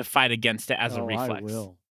check to fight against it as a reflex. I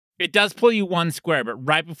will. It does pull you 1 square, but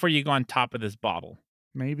right before you go on top of this bottle.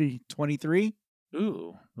 Maybe 23?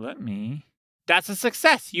 Ooh, That's a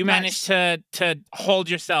success. You Nice. managed to hold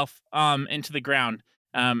yourself into the ground.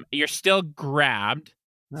 You're still grabbed,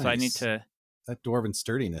 so I need Nice. to. That dwarven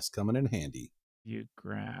sturdiness coming in handy. You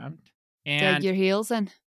grabbed, Dig and your heels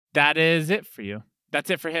in. that is it for you.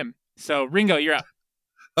 That's it for him. So Ringo, you're up.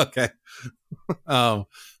 Okay.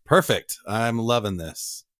 Perfect. I'm loving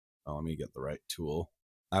this. Oh, let me get the right tool.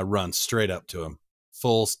 I run straight up to him.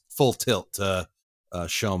 Full tilt to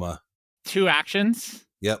Shoma. 2 actions.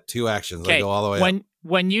 Yep, 2 actions. I Okay. go all the way up.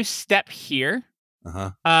 When you step here,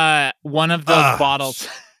 Uh-huh. one of those bottles,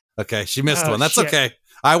 Okay, she missed Oh, one. That's shit. okay.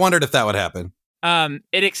 I wondered if that would happen.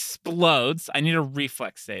 it explodes. I need a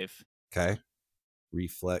reflex save. Okay.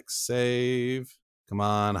 Reflex save. Come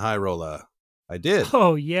on, high roller. I did.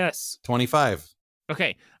 Oh, yes. 25.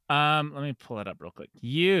 Okay. Let me pull it up real quick.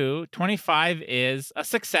 25 is a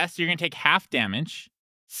success. You're gonna take half damage.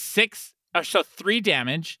 3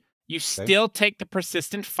 damage. You still take the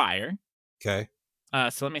persistent fire. Okay.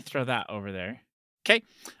 So let me throw that over there. Okay.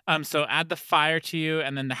 So add the fire to you,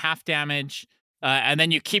 and then the half damage, and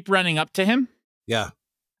then you keep running up to him. Yeah.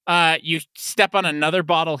 You step on another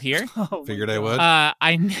bottle here. Oh, my Figured I God.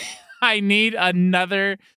 would. I need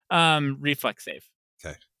another reflex save.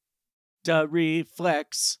 The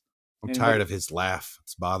reflex. I'm And tired what- of his laugh.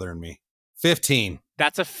 It's bothering me. 15.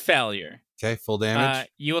 That's a failure. Okay, full damage.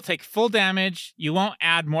 You will take full damage. You won't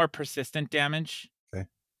add more persistent damage. Okay.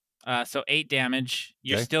 So 8 damage.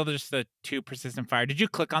 You're Okay. still just the 2 persistent fire. Did you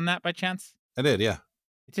click on that by chance? I did, yeah.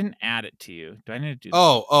 It didn't add it to you. Do I need to do that?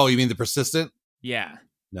 Oh, you mean the persistent? Yeah.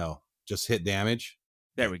 No, just hit damage.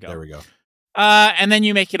 There we go. There we go. And then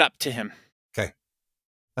you make it up to him.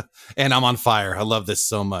 And I'm on fire. I love this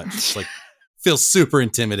so much. It's like feels super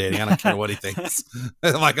intimidating. I don't care what he thinks.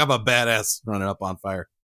 Like I'm a badass running up on fire.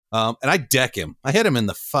 And I deck him. I hit him in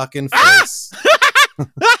the fucking face.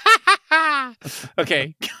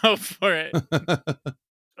 Okay, go for it.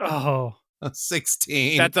 Oh.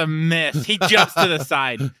 16. That's a miss. He jumps to the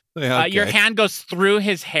side. Yeah, Your okay. hand goes through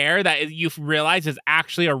his hair that you realize is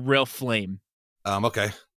actually a real flame. Okay.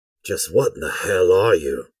 Just what in the hell are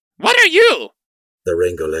you? What are you? The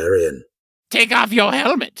Ringolarian. Take off your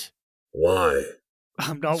helmet Why?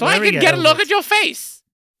 I'm not so I wearing can get a look helmet. at your face.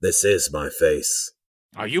 This is my face.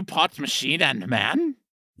 Are you part machine and man?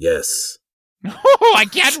 Yes. Oh, I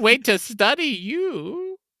can't wait to study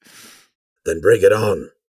you. Then bring it on.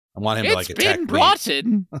 I want him to It's like attack been me. brought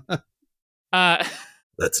in.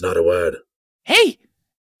 That's not a word. Hey.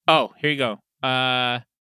 Oh, here you go.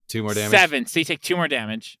 2 more damage. 7. So you take 2 more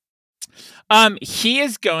damage. He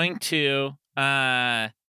is going to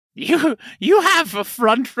you have a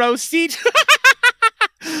front row seat.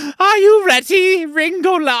 Are you ready,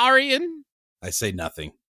 Ringolarian? I say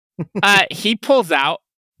nothing. He pulls out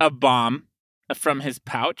a bomb from his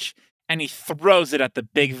pouch and he throws it at the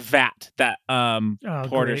big vat that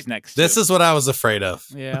Porter's great. next to. This is what I was afraid of.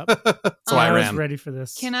 Yeah. That's why I I was ran. ready for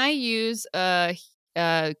this. Can I use a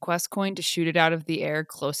quest coin to shoot it out of the air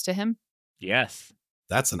close to him? Yes.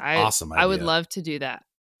 That's an awesome idea. I would love to do that.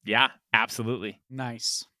 Yeah, absolutely.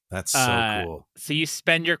 Nice. That's so cool. So you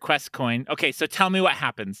spend your quest coin. Okay, so tell me what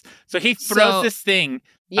happens. So he throws So- this thing.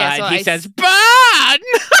 Yeah, so and he I says, s- "Burn!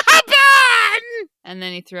 Burn!" and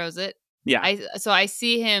then he throws it. Yeah. I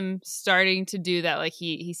see him starting to do that. Like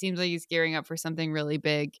he seems like he's gearing up for something really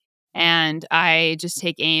big. And I just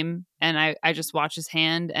take aim and I just watch his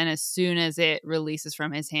hand. And as soon as it releases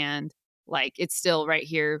from his hand, like it's still right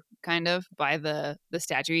here kind of by the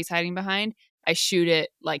statue he's hiding behind. I shoot it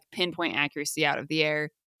like pinpoint accuracy out of the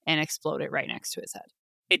air and explode it right next to his head.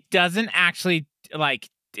 It doesn't actually, like,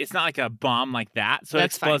 it's not like a bomb like that. So it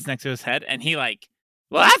That's explodes fine. next to his head. And he like,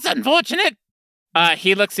 well, that's unfortunate.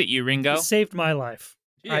 He looks at you, Ringo. You saved my life.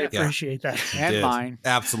 I Yeah. appreciate that. It And did. mine.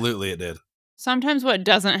 Absolutely, it did. Sometimes what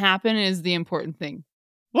doesn't happen is the important thing.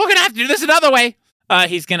 We're going to have to do this another way.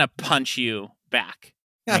 He's going to punch you back.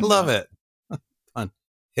 I love it. Fun.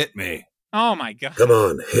 Hit me. Oh, my God. Come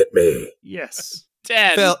on, hit me. Yes.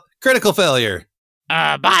 Dead. Critical failure.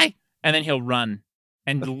 Bye. And then he'll run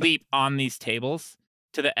and leap on these tables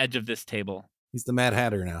to the edge of this table. He's the Mad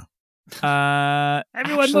Hatter now.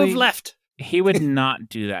 Everyone Actually, move left. He would not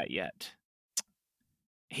do that yet.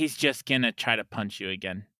 He's just going to try to punch you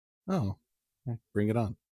again. Oh, bring it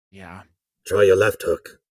on. Yeah. Try your left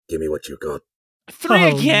hook. Give me what you got. 3 Oh,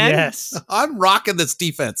 again? Yes. I'm rocking this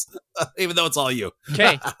defense, even though it's all you.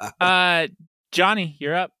 Okay. Johnny,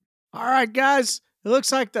 you're up. All right, guys. It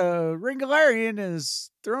looks like the Ringolarian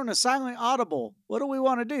is throwing a silent audible. What do we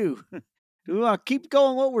want to do? Do we want to keep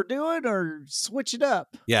going what we're doing or switch it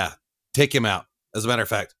up? Yeah, take him out. As a matter of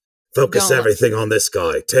fact, Focus Don't- everything on this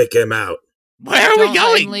guy. Take him out. Where are we Don't let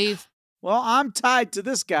him going? leave. Well, I'm tied to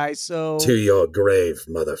this guy, so To your grave,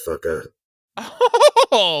 motherfucker.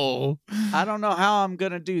 Oh, I don't know how I'm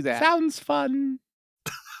going to do that. sounds fun.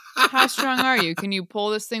 How strong are you? Can you pull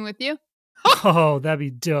this thing with you? Oh, that'd be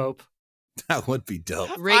dope. that would be dope.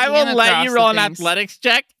 Raking I him will let across you the roll an things. athletics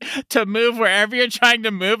check to move wherever you're trying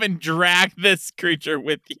to move and drag this creature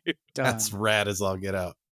with you. Done. That's rad as all get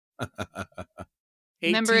out.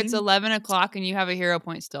 Remember, it's 18? 11 o'clock and you have a hero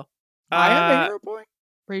point still. I have a Uh, hero point?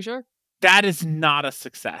 Pretty sure? That is not a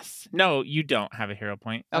success. No, you don't have a hero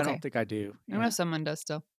point. I Okay. don't think I do. I know someone does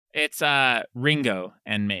still. It's Ringo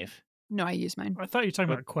and Maeve. No, I use mine. I thought you were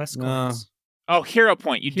talking about quest No. coins. Oh, hero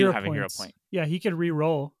point. You do Hero have a hero points. point. Yeah, he could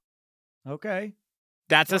re-roll. Okay.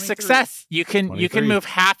 That's a 23. success. You can 23. move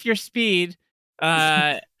half your speed. If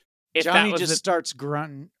Johnny that was just a- starts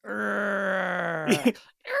grunting. Urgh.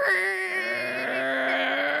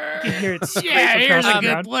 You can hear it scrape Yeah, here's across a the good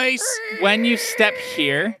ground. place. when you step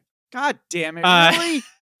here. God damn it. Really?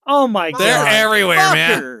 Oh my They're god. everywhere,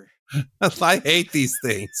 man. Fucker. I hate these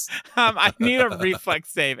things. I need a reflex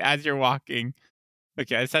save as you're walking.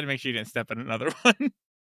 Okay, I just had to make sure you didn't step in another one.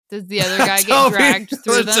 Does the other guy Tell get me, dragged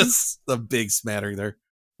through there's them? just a big smattering there.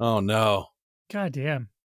 Oh no. God damn.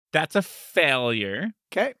 That's a failure.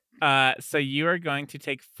 Okay. So you are going to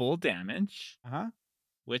take full damage, Uh-huh.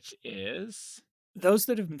 which is Those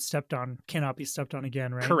that have been stepped on cannot be stepped on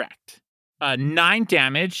again, right? correct. 9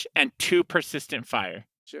 damage and 2 persistent fire.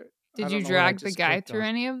 Sure. I Did don't you know what I drag the just guy clicked through on.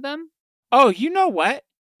 any of them? Oh, you know what?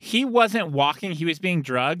 He wasn't walking; he was being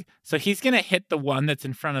drugged. So he's gonna hit the one that's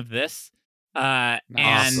in front of this, and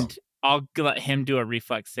Awesome. I'll let him do a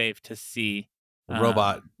reflex save to see. The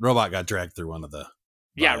robot got dragged through one of the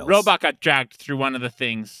Yeah, vials. robot got dragged through one of the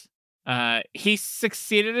things. He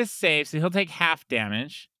succeeded his save, so he'll take half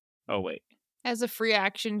damage. Oh wait. As a free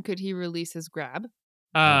action, could he release his grab?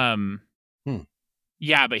 Yeah,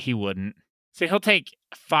 but he wouldn't. So he'll take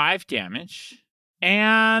 5 damage,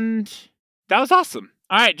 and that was awesome.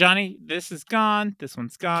 All right, Johnny, this is gone. This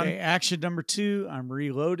one's gone. Okay, action number 2, I'm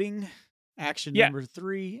reloading. Action Yeah. number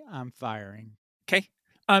 3, I'm firing. Okay.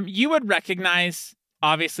 You would recognize,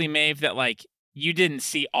 obviously, Maeve, that like you didn't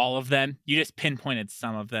see all of them. You just pinpointed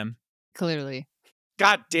some of them. Clearly.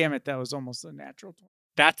 God damn it, that was almost a natural.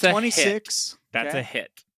 That's a hit. 26. That's Okay. a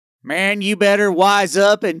hit. Man, you better wise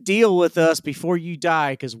up and deal with us before you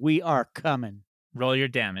die, because we are coming. Roll your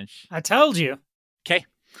damage. I told you. Okay.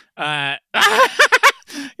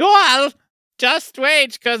 Well, just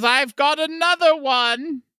wait, because I've got another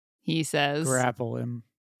one. He says. Grapple him.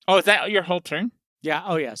 Oh, is that your whole turn? Yeah,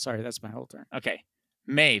 oh yeah, sorry, that's my whole turn. Okay.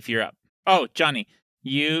 Maeve, you're up. Oh, Johnny,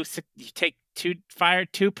 you take 2 fire,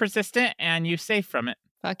 2 persistent, and you save from it.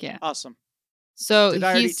 Fuck yeah. Awesome. So Did I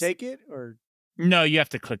already he's, take it? Or No, you have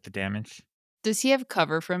to click the damage. does he have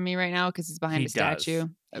cover from me right now because he's behind He a statue?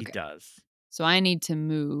 does. He does. So I need to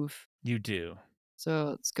move. You do. So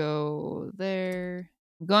let's go there.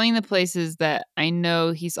 Going the places that I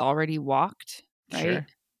know he's already walked, right?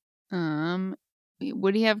 Sure.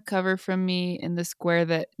 Would he have cover from me in the square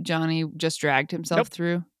that Johnny just dragged himself Nope.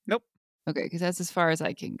 through? Nope. Okay, because that's as far as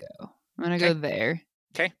I can go. I'm gonna go there.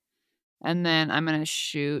 Okay. And then I'm gonna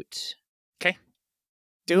shoot.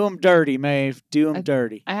 do him dirty, Maeve. Do him I-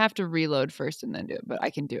 dirty. I have to reload first and then do it, but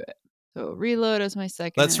I can do it. So reload as my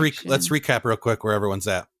second. Let's action. recap real quick where everyone's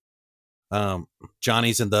at.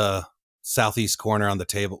 Johnny's in the southeast corner on the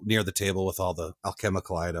table, near the table with all the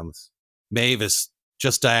alchemical items. Maeve is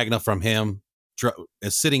just diagonal from him,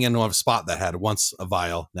 is sitting in a spot that had once a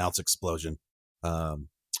vial, now it's explosion.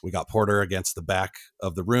 We got Porter against the back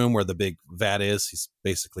of the room where the big vat is. He's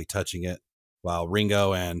basically touching it, while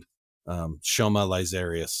Ringo and Shoma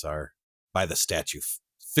Lysarius are by the statue.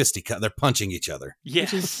 Fisticuff. They're punching each other.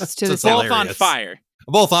 Yes. It's to the It's Both on hilarious. fire.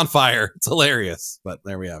 Both on fire. It's hilarious. But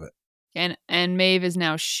there we have it. And Maeve is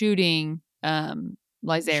now shooting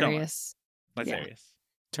Lysarius. Lysarius.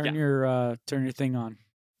 Turn your thing on.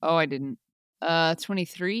 Oh, I didn't.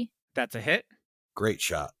 23. That's a hit. Great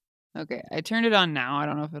shot. Okay, I turned it on now. I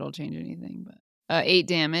don't know if it'll change anything, but 8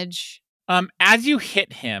 damage. As you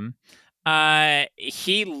hit him,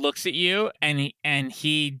 he looks at you and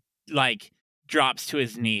he like drops to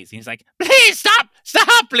his knees. He's like, "Please stop!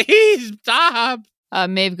 Stop! Please stop!"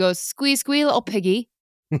 Maeve goes, "Squee, squee, little piggy.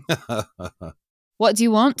 What do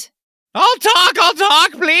you want?" I'll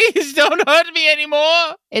talk, please. Don't hurt me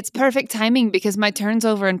anymore. It's perfect timing because my turn's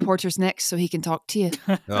over and Porter's next, so he can talk to you.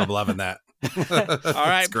 Oh, I'm loving that. All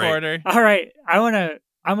right, Porter. All right, I'm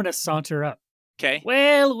gonna saunter up. Okay.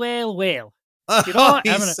 Well. Did I- He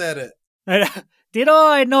I'm gonna- said it. Did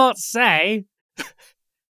I not say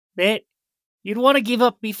that you'd want to give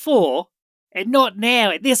up before and not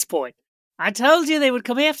now at this point? I told you they would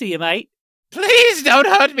come after you, mate. Please don't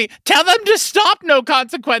hurt me. Tell them to stop. No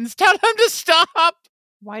consequence. Tell them to stop.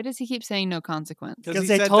 Why does he keep saying no consequence? Because he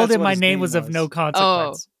they said told that's him what my his name name was of was. no Oh,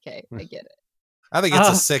 consequence. okay, I get it. I think it's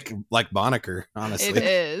a sick moniker, honestly. It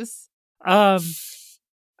is.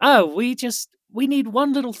 We need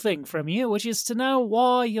one little thing from you, which is to know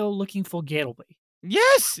why you're looking for Gettleby.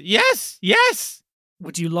 Yes.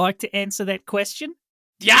 Would you like to answer that question?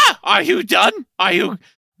 Yeah. Are you done?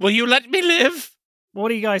 Will you let me live? What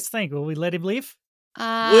do you guys think? Will we let him live?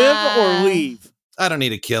 Live or leave? I don't need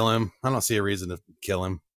to kill him. I don't see a reason to kill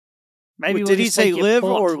him. Maybe Wait, we'll did he just say take your live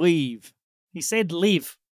plot. or leave? He said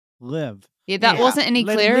live. Live. Yeah, that Yeah, wasn't any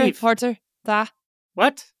let him clearer, leave. Porter. That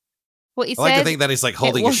What? what he I like said. to think that he's like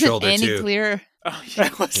holding it his wasn't shoulder any too. clearer. Oh,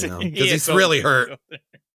 That wasn't. You know, 'cause he's really hurt.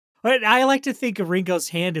 But I like to think of Ringo's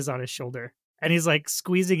hand is on his shoulder, and he's like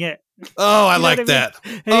squeezing it. Oh, I You know like what I mean? that.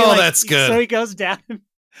 And he, Oh, that's good. So he goes down.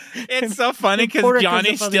 It's so funny And Porter because comes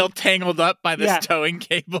Johnny's up on still the- tangled up by this Yeah. towing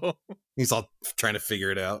cable. He's all trying to figure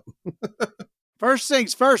it out. First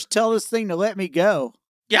things first, tell this thing to let me go.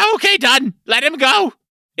 Yeah, okay, done. Let him go.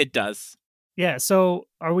 It does. Yeah. So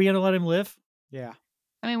are we gonna let him live? Yeah.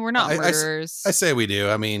 I mean, we're not I- I s- murderers. I say we do.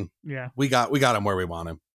 I mean, Yeah. we got him where we want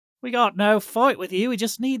him. We got no fight with you. We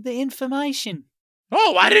just need the information.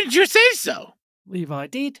 Oh, why didn't you say so? Levi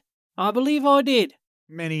did. I believe I did.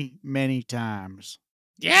 Many, many times.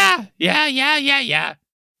 Yeah.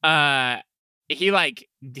 He like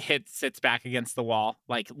sits back against the wall.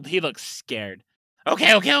 Like he looks scared.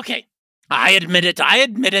 Okay. I admit it.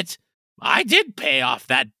 I did pay off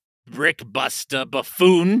that brickbuster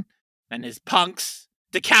buffoon and his punks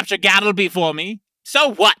to capture Gattleby for me.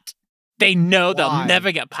 So what? They know they'll Why?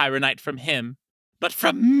 never get Pyronite from him. But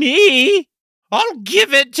from me, I'll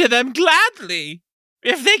give it to them gladly.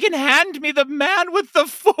 If they can hand me the man with the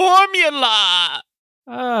formula.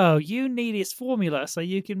 Oh, you need his formula so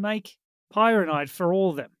you can make Pyronite for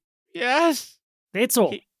all of them. Yes. That's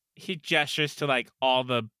all. He gestures to like all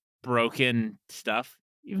the broken stuff.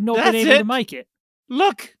 You've not That's been able to it? make it.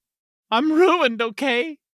 Look, I'm ruined,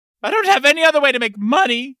 okay? I don't have any other way to make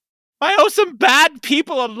money. I owe some bad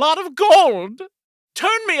people a lot of gold.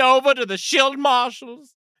 Turn me over to the shield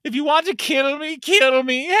marshals. If you want to kill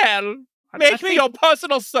me, hell. I Make me think- your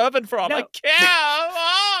personal servant for all No. I care.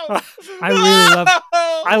 Oh. I really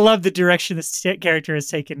I love the direction this character has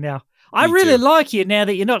taken now. I Me really too. like you now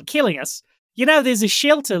that you're not killing us. You know, there's a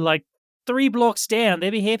shelter like 3 blocks down. They'd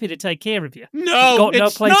be happy to take care of you. No, You've got no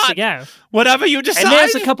it's place not. to go. Whatever you decide. And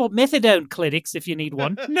there's a couple methadone clinics if you need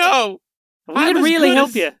one. No, We I'm could as really good help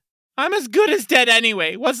as- you. I'm as good as dead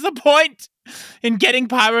anyway. What's the point in getting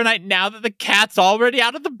Pyronite now that the cat's already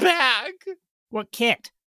out of the bag? What cat?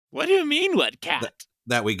 What do you mean, what cat?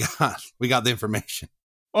 That we got the information.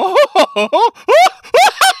 Oh,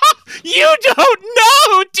 you don't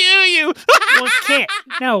know, do you? What cat?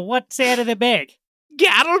 No, what's out of the bag?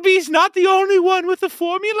 Gattleby's not the only one with the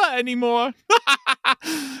formula anymore.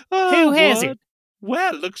 Who has it?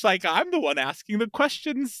 Well, looks like I'm the one asking the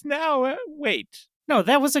questions now. Wait. No,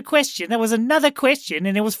 that was a question. That was another question,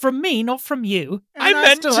 and it was from me, not from you. And I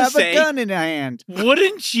meant still to have say- a gun in hand.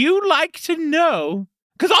 Wouldn't you like to know?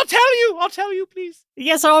 Because I'll tell you, please.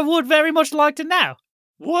 Yes, I would very much like to know.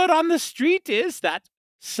 Word on the street is that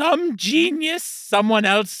some genius, someone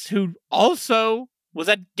else who also was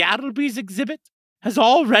at Gattleby's exhibit, has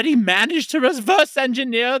already managed to reverse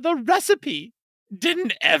engineer the recipe.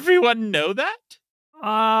 Didn't everyone know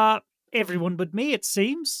that? Everyone but me, it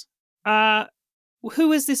seems.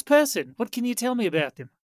 Who is this person? What can you tell me about them?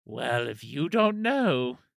 Well, if you don't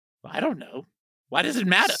know, I don't know. Why does it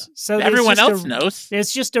matter? So there's Everyone just else knows.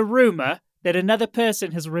 There's just a rumor that another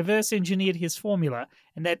person has reverse engineered his formula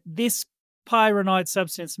and that this pyronite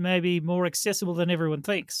substance may be more accessible than everyone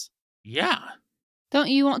thinks. Yeah. Don't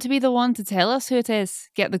you want to be the one to tell us who it is?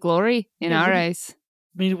 Get the glory in Yeah, our wouldn't- eyes.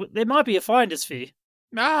 I mean, there might be a finder's fee.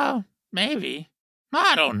 Oh, maybe.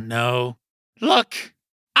 I don't know. Look,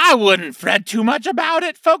 I wouldn't fret too much about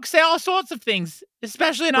it. Folks say all sorts of things,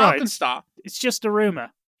 especially in Right. Arkansas. It's just a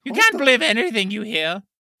rumor. You What can't the- believe anything you hear.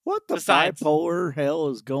 What the Besides- bipolar hell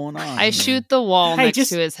is going on? I here? shoot the wall Hey, next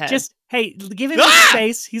to his head. Give him Ah! his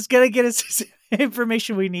space. He's gonna get us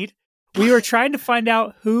information we need. We were trying to find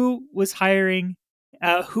out who was hiring,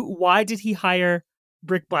 why did he hire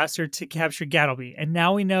Brick Blaster to capture Gattleby? And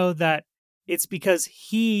now we know that it's because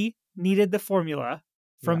he needed the formula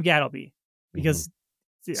from Gattleby. Because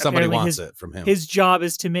Somebody apparently wants it from him. his job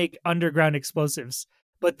is to make underground explosives.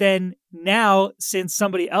 But then now, since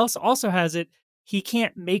somebody else also has it, he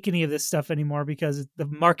can't make any of this stuff anymore because the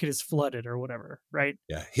market is flooded or whatever, right?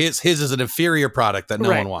 Yeah, his is an inferior product that no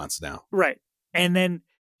Right. one wants now. Right. And then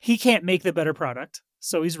he can't make the better product,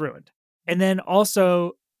 so he's ruined. And then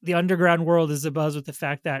also, the underground world is abuzz with the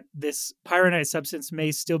fact that this pyronite substance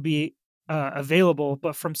may still be available,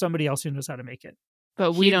 but from somebody else who knows how to make it.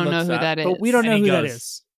 but we he don't know looks who up, that is. But we don't And know he who that goes-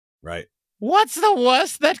 is. Right. What's the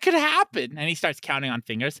worst that could happen? And he starts counting on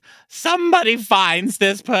fingers. Somebody finds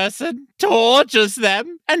this person, tortures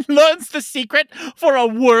them, and learns the secret for a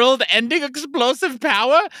world-ending explosive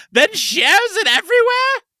power, then shares it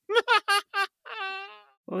everywhere?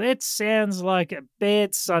 Well, it sounds like a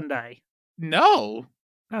bad Sunday. No.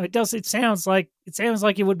 No, it does. It sounds like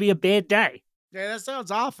it would be a bad day. Yeah, that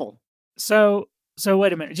sounds awful. So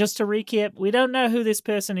wait a minute. Just to recap, we don't know who this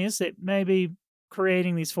person is that may be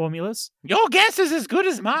creating these formulas, Your guess is as good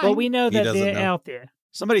as mine. but we know He that doesn't they're know. out there.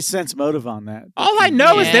 Somebody sense motive on that. All I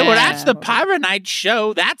know is they were at Yeah. the Pyronite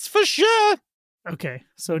show, that's for sure. Okay,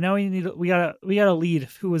 so now we gotta lead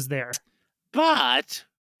who was there. But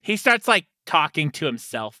he starts like talking to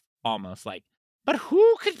himself almost like, but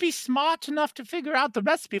who could be smart enough to figure out the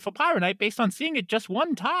recipe for Pyronite based on seeing it just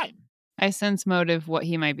one time? I sense motive what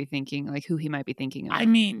he might be thinking, like who he might be thinking of. I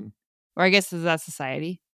mean, or I guess is that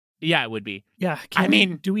society? yeah, it would be. Yeah, I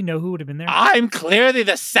mean, do we know who would have been there? I'm clearly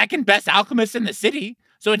the second best alchemist in the city,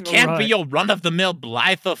 so it can't be Right. your run-of-the-mill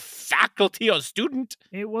Blythe faculty or student.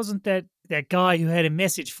 It wasn't that guy who had a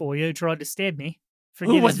message for you who tried to stab me.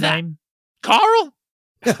 Forget was his that? name. Carl?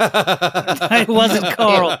 It wasn't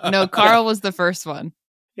Carl. No, Carl was the first one.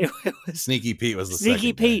 It was Sneaky Pete was the Sneaky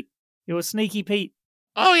second guy. Pete. It was Sneaky Pete.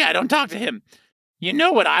 Oh yeah, don't talk to him. You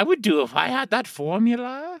know what I would do if I had that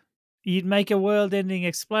formula? You'd make a world-ending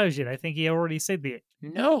explosion. I think he already said that.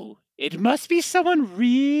 No, it must be someone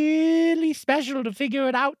really special to figure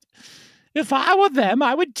it out. If I were them,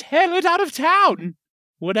 I would tear it out of town.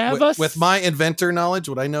 Whatever. With my inventor knowledge,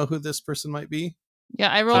 would I know who this person might be? Yeah,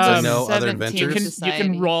 I rolled Does a he know other 17 you inventors? can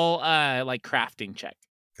society. roll like crafting check.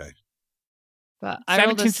 But I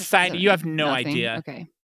rolled a 17 society, you have no nothing. idea. Okay.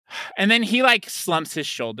 And then he like slumps his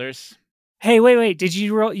shoulders. Hey, wait. Did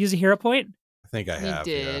you use a hero point? I think I He have.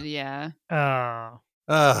 did, yeah.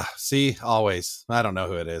 Oh. See, always. I don't know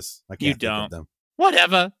who it is. I can't You think don't. of them.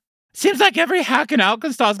 Whatever. Seems like every hack in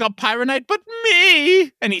Alkenstar's got Pyronite but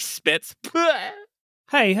me. And he spits.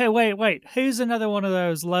 Hey, wait. Who's another one of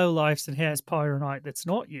those low lifes that has pyronite that's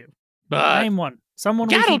not you? But Name one. Someone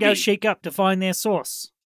we can go Gattleby. shake up to find their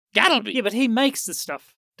source. Gattleby. Yeah, but he makes the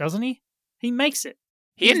stuff, doesn't he? He makes it.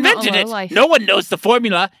 He He's not a invented it. lowlife. No one knows the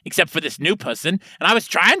formula except for this new person, and I was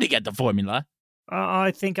trying to get the formula.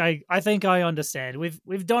 I think I understand.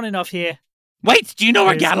 We've done enough here. Wait, do you know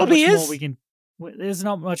where There's not Gattleby much more is? we can. There's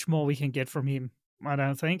not much more we can get from him. I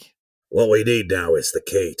don't think. What we need now is the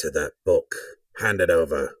key to that book. Hand it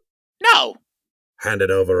over. No. Hand it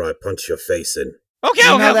over, I punch your face in. Okay,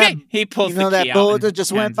 You know okay. that- He pulls You know the that key out bullet and that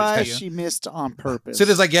just went hands it by? to you. She missed on purpose. As soon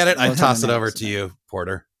as I get it, I Wasn't toss an it over to accident. you,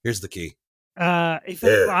 Porter. Here's the key. If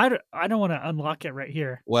Yeah. I don't want to unlock it right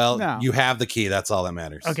here. Well, No. you have the key. That's all that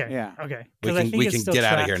matters. Okay. Yeah. Okay. We 'Cause I can think we it's can still get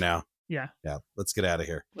out of here trapped. now. Yeah. Yeah, let's get out of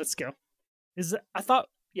here. Let's go. I thought.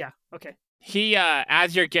 Yeah. Okay. He,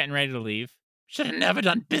 as you're getting ready to leave, should have never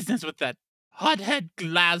done business with that hothead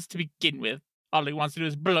Glass to begin with. All he wants to do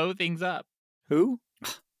is blow things up. Who?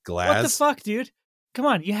 Glass. What the fuck, dude? Come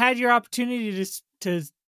on, you had your opportunity to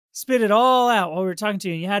spit it all out while we were talking to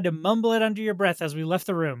you, and you had to mumble it under your breath as we left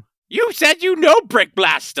the room. You said you know Brick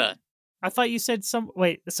Blaster. I thought you said some.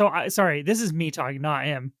 Wait, sorry. This is me talking, not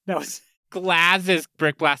him. That was. Glass is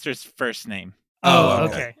Brick Blaster's first name. Oh,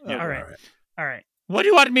 okay. okay. Okay, All right. All right. What do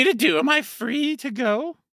you want me to do? Am I free to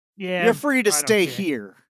go? Yeah. You're free to I don't stay care.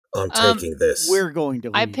 here. I'm taking this. We're going to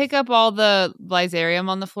leave. I pick up all the Lysarium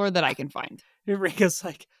on the floor that I can find. Ringo's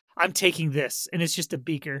like, I'm taking this, and it's just a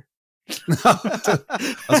beaker.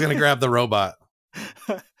 I was going to grab the robot.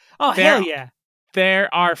 Oh, There- hell yeah.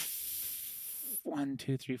 There are 1,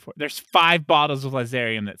 2, 3, 4. There's 5 bottles of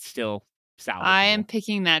Lysarium that's still salvageable. I am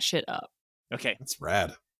picking that shit up. Okay. That's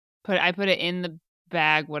rad. I put it in the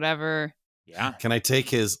bag, whatever. Yeah. Can I take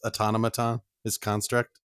his automaton, his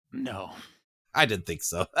construct? No. I didn't think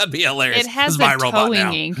so. That'd be hilarious. It has This is a my robot towing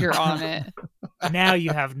now. anchor on it. Now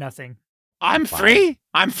you have nothing. I'm Fine. free.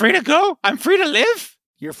 I'm free to go. I'm free to live.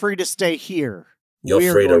 You're free to stay here. You're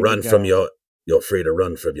We're free to going run go. from your. You're free to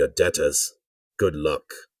run from your debtors. Good luck.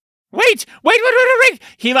 Wait.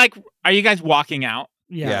 He are you guys walking out?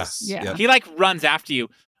 Yes. Yeah. Yep. He runs after you.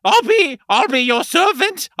 I'll be your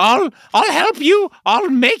servant. I'll help you. I'll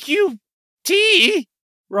make you tea.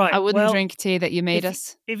 Right. I wouldn't well, drink tea that you made if-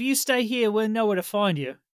 us. If you stay here, we'll know where to find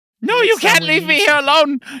you. No, Next you time can't we leave need me here something.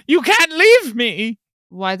 alone. You can't leave me.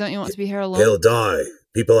 Why don't you want to be here alone? He'll die.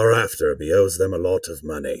 People are after him. He owes them a lot of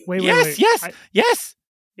money. Wait, yes. wait. Yes.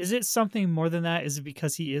 Is it something more than that? Is it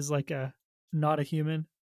because he is not a human?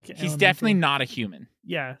 He's Elemental? definitely not a human.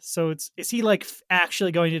 Yeah. So is he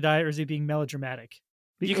actually going to die, or is he being melodramatic?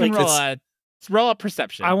 You can roll a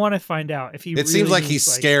perception. I want to find out if he. It seems really like he's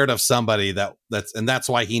is, scared of somebody that's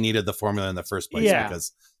why he needed the formula in the first place. Yeah.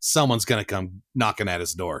 Because someone's gonna come knocking at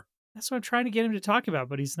his door. That's what I'm trying to get him to talk about,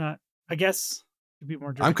 but he's not. I guess he'd be more.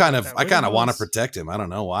 I direct kind about of that. What want to the hell is- protect him. I don't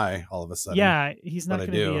know why all of a sudden. Yeah, he's not but I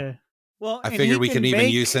going to do. be a. Well, I and figured he we can even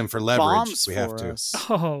make use him for leverage. bombs We have for to. us.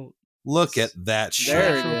 Oh, Look at that shit.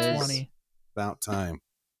 There natural it is. 20. About time.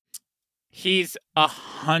 He's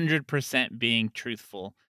 100% being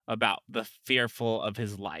truthful about the fearful of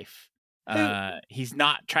his life. He's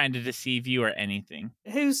not trying to deceive you or anything.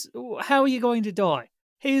 How are you going to die?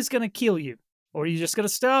 Who's going to kill you? Or are you just going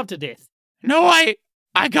to starve to death? No,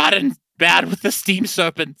 I got in bad with the steam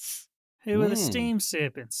serpents. Who are the Hmm. steam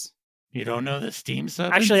serpents? You don't know the steam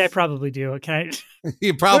serpents? Actually, I probably do. Can I?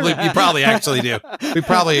 You probably actually do.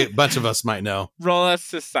 A bunch of us might know. roll a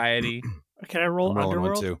society. Can I roll I'm rolling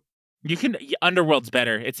Underworld? one too. You can. Underworld's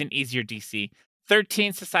better. It's an easier DC.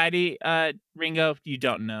 13 society. Ringo, you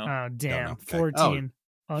don't know. Oh damn! know. Okay. 14.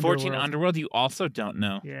 14 Underworld, you also don't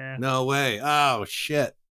know. Yeah. No way. Oh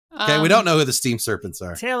shit. Okay, we don't know who the steam serpents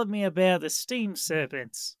are. Tell me about the steam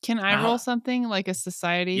serpents. Can I roll something like a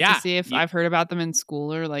society Yeah, to see if you- I've heard about them in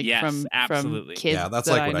school or Yes, from absolutely. kids Yeah, that's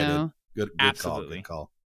that like what I did. know? Good Absolutely.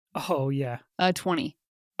 call. Oh yeah. 20.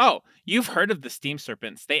 Oh, you've heard of the steam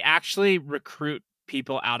serpents. They actually recruit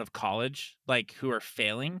people out of college, who are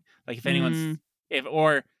failing. If anyone's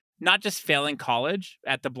or not just failing college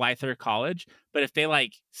at the Blyther College, but if they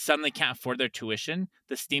suddenly can't afford their tuition,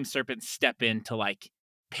 the steam serpents step in to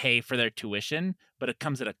pay for their tuition, but it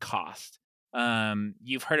comes at a cost.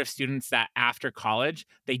 You've heard of students that after college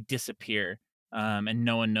they disappear, and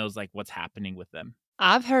no one knows what's happening with them.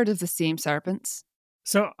 I've heard of the steam serpents.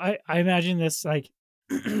 So I imagine this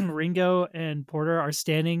Ringo and Porter are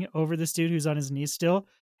standing over this dude who's on his knees still,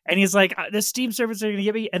 and he's like, "The steam serpents are going to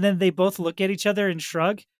get me," and then they both look at each other and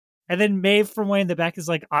shrug, and then Maeve from way in the back is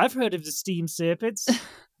like, "I've heard of the steam serpents,"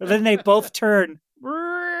 and then they both turn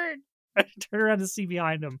around to see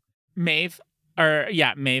behind them. Maeve.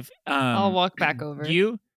 I'll walk back over.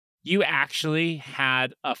 You actually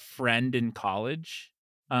had a friend in college,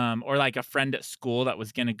 or a friend at school that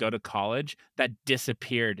was going to go to college that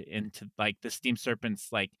disappeared into the steam serpents.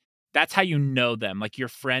 That's how you know them. Your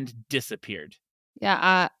friend disappeared.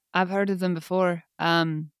 Yeah, I've heard of them before.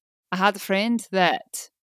 I had a friend that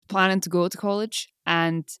planning to go to college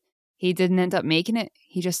and he didn't end up making it.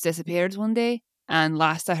 He just disappeared one day. And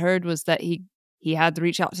last I heard was that he had to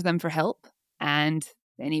reach out to them for help and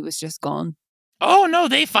then he was just gone. Oh no,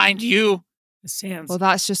 they find you. It sounds. Well,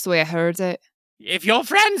 that's just the way I heard it. If you're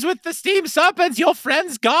friends with the steam serpents, your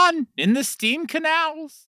friend's gone in the steam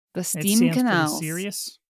canals. The it steam sounds pretty canals.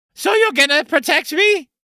 serious. So you're gonna protect me?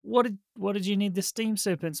 What did you need the steam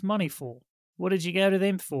serpents money for? What did you go to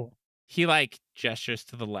them for? He gestures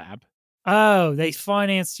to the lab. Oh, they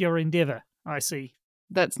financed your endeavor. I see.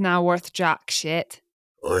 That's now worth jack shit.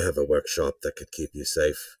 I have a workshop that could keep you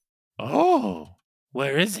safe. Oh,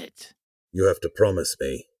 where is it? You have to promise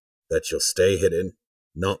me that you'll stay hidden,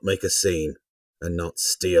 not make a scene, and not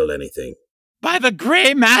steal anything. By the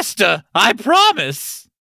Grey Master, I promise.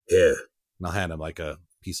 Here, And I'll hand him a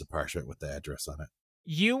piece of parchment with the address on it.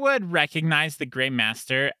 You would recognize the Grey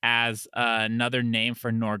Master as another name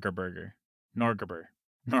for Norgerberger. Norgerber.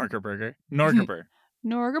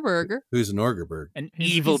 Norgaburger. Who's Norgaberg? An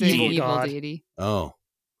He's- evil he's an deed. evil god. deity. Oh,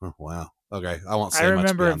 wow. Okay, I won't say I much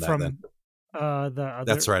remember it beyond that from then. the other.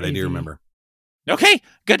 That's right, I do AV. remember. Okay,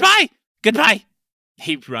 goodbye.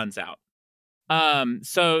 He runs out.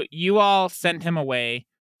 So you all send him away.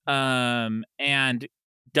 And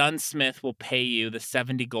Dunsmith will pay you the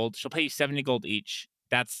 70 gold. She'll pay you 70 gold each.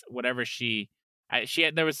 That's whatever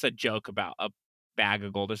there was a joke about a bag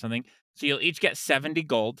of gold or something. So you'll each get 70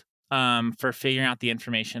 gold for figuring out the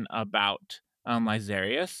information about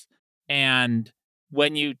Lysarius. And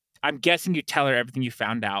I'm guessing you tell her everything you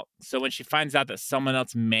found out. So when she finds out that someone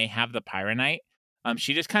else may have the pyronite,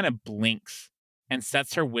 she just kind of blinks and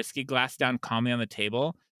sets her whiskey glass down calmly on the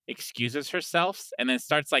table, excuses herself, and then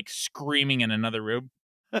starts like screaming in another room.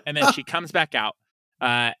 And then she comes back out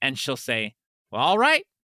and she'll say, well, all right,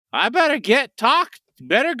 I better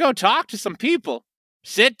go talk to some people.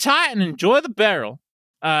 Sit tight and enjoy the barrel.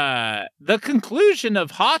 The conclusion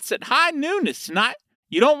of Hots at High Noon is tonight.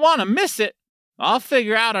 You don't want to miss it. I'll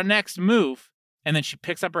figure out our next move. And then she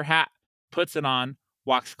picks up her hat, puts it on,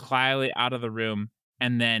 walks quietly out of the room,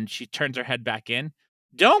 and then she turns her head back in.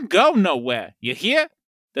 Don't go nowhere, you hear?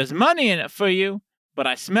 There's money in it for you, but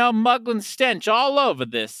I smell muggling stench all over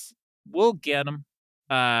this. We'll get 'em.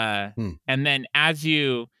 And then as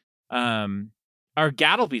you,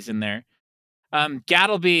 Gattleby's in there.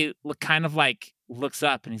 Gattleby kind of like looks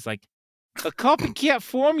up and he's like, a copycat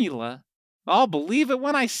formula. I'll believe it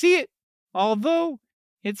when I see it. Although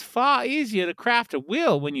it's far easier to craft a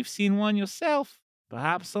will when you've seen one yourself.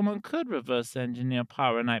 Perhaps someone could reverse engineer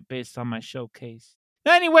pyronite based on my showcase.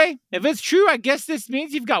 Anyway, if it's true, I guess this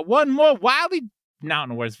means you've got one more wily... Now I don't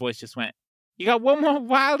know where his voice just went. You got one more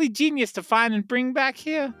wily genius to find and bring back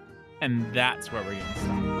here. And that's where we're going to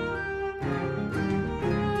stop.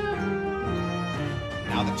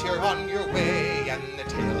 Now that you're on your way and the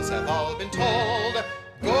tales have all been told,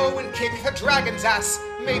 go and kick the dragon's ass,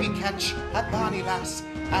 maybe catch a bonny lass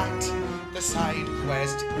at the side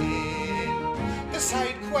quest inn. The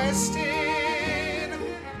side quest inn.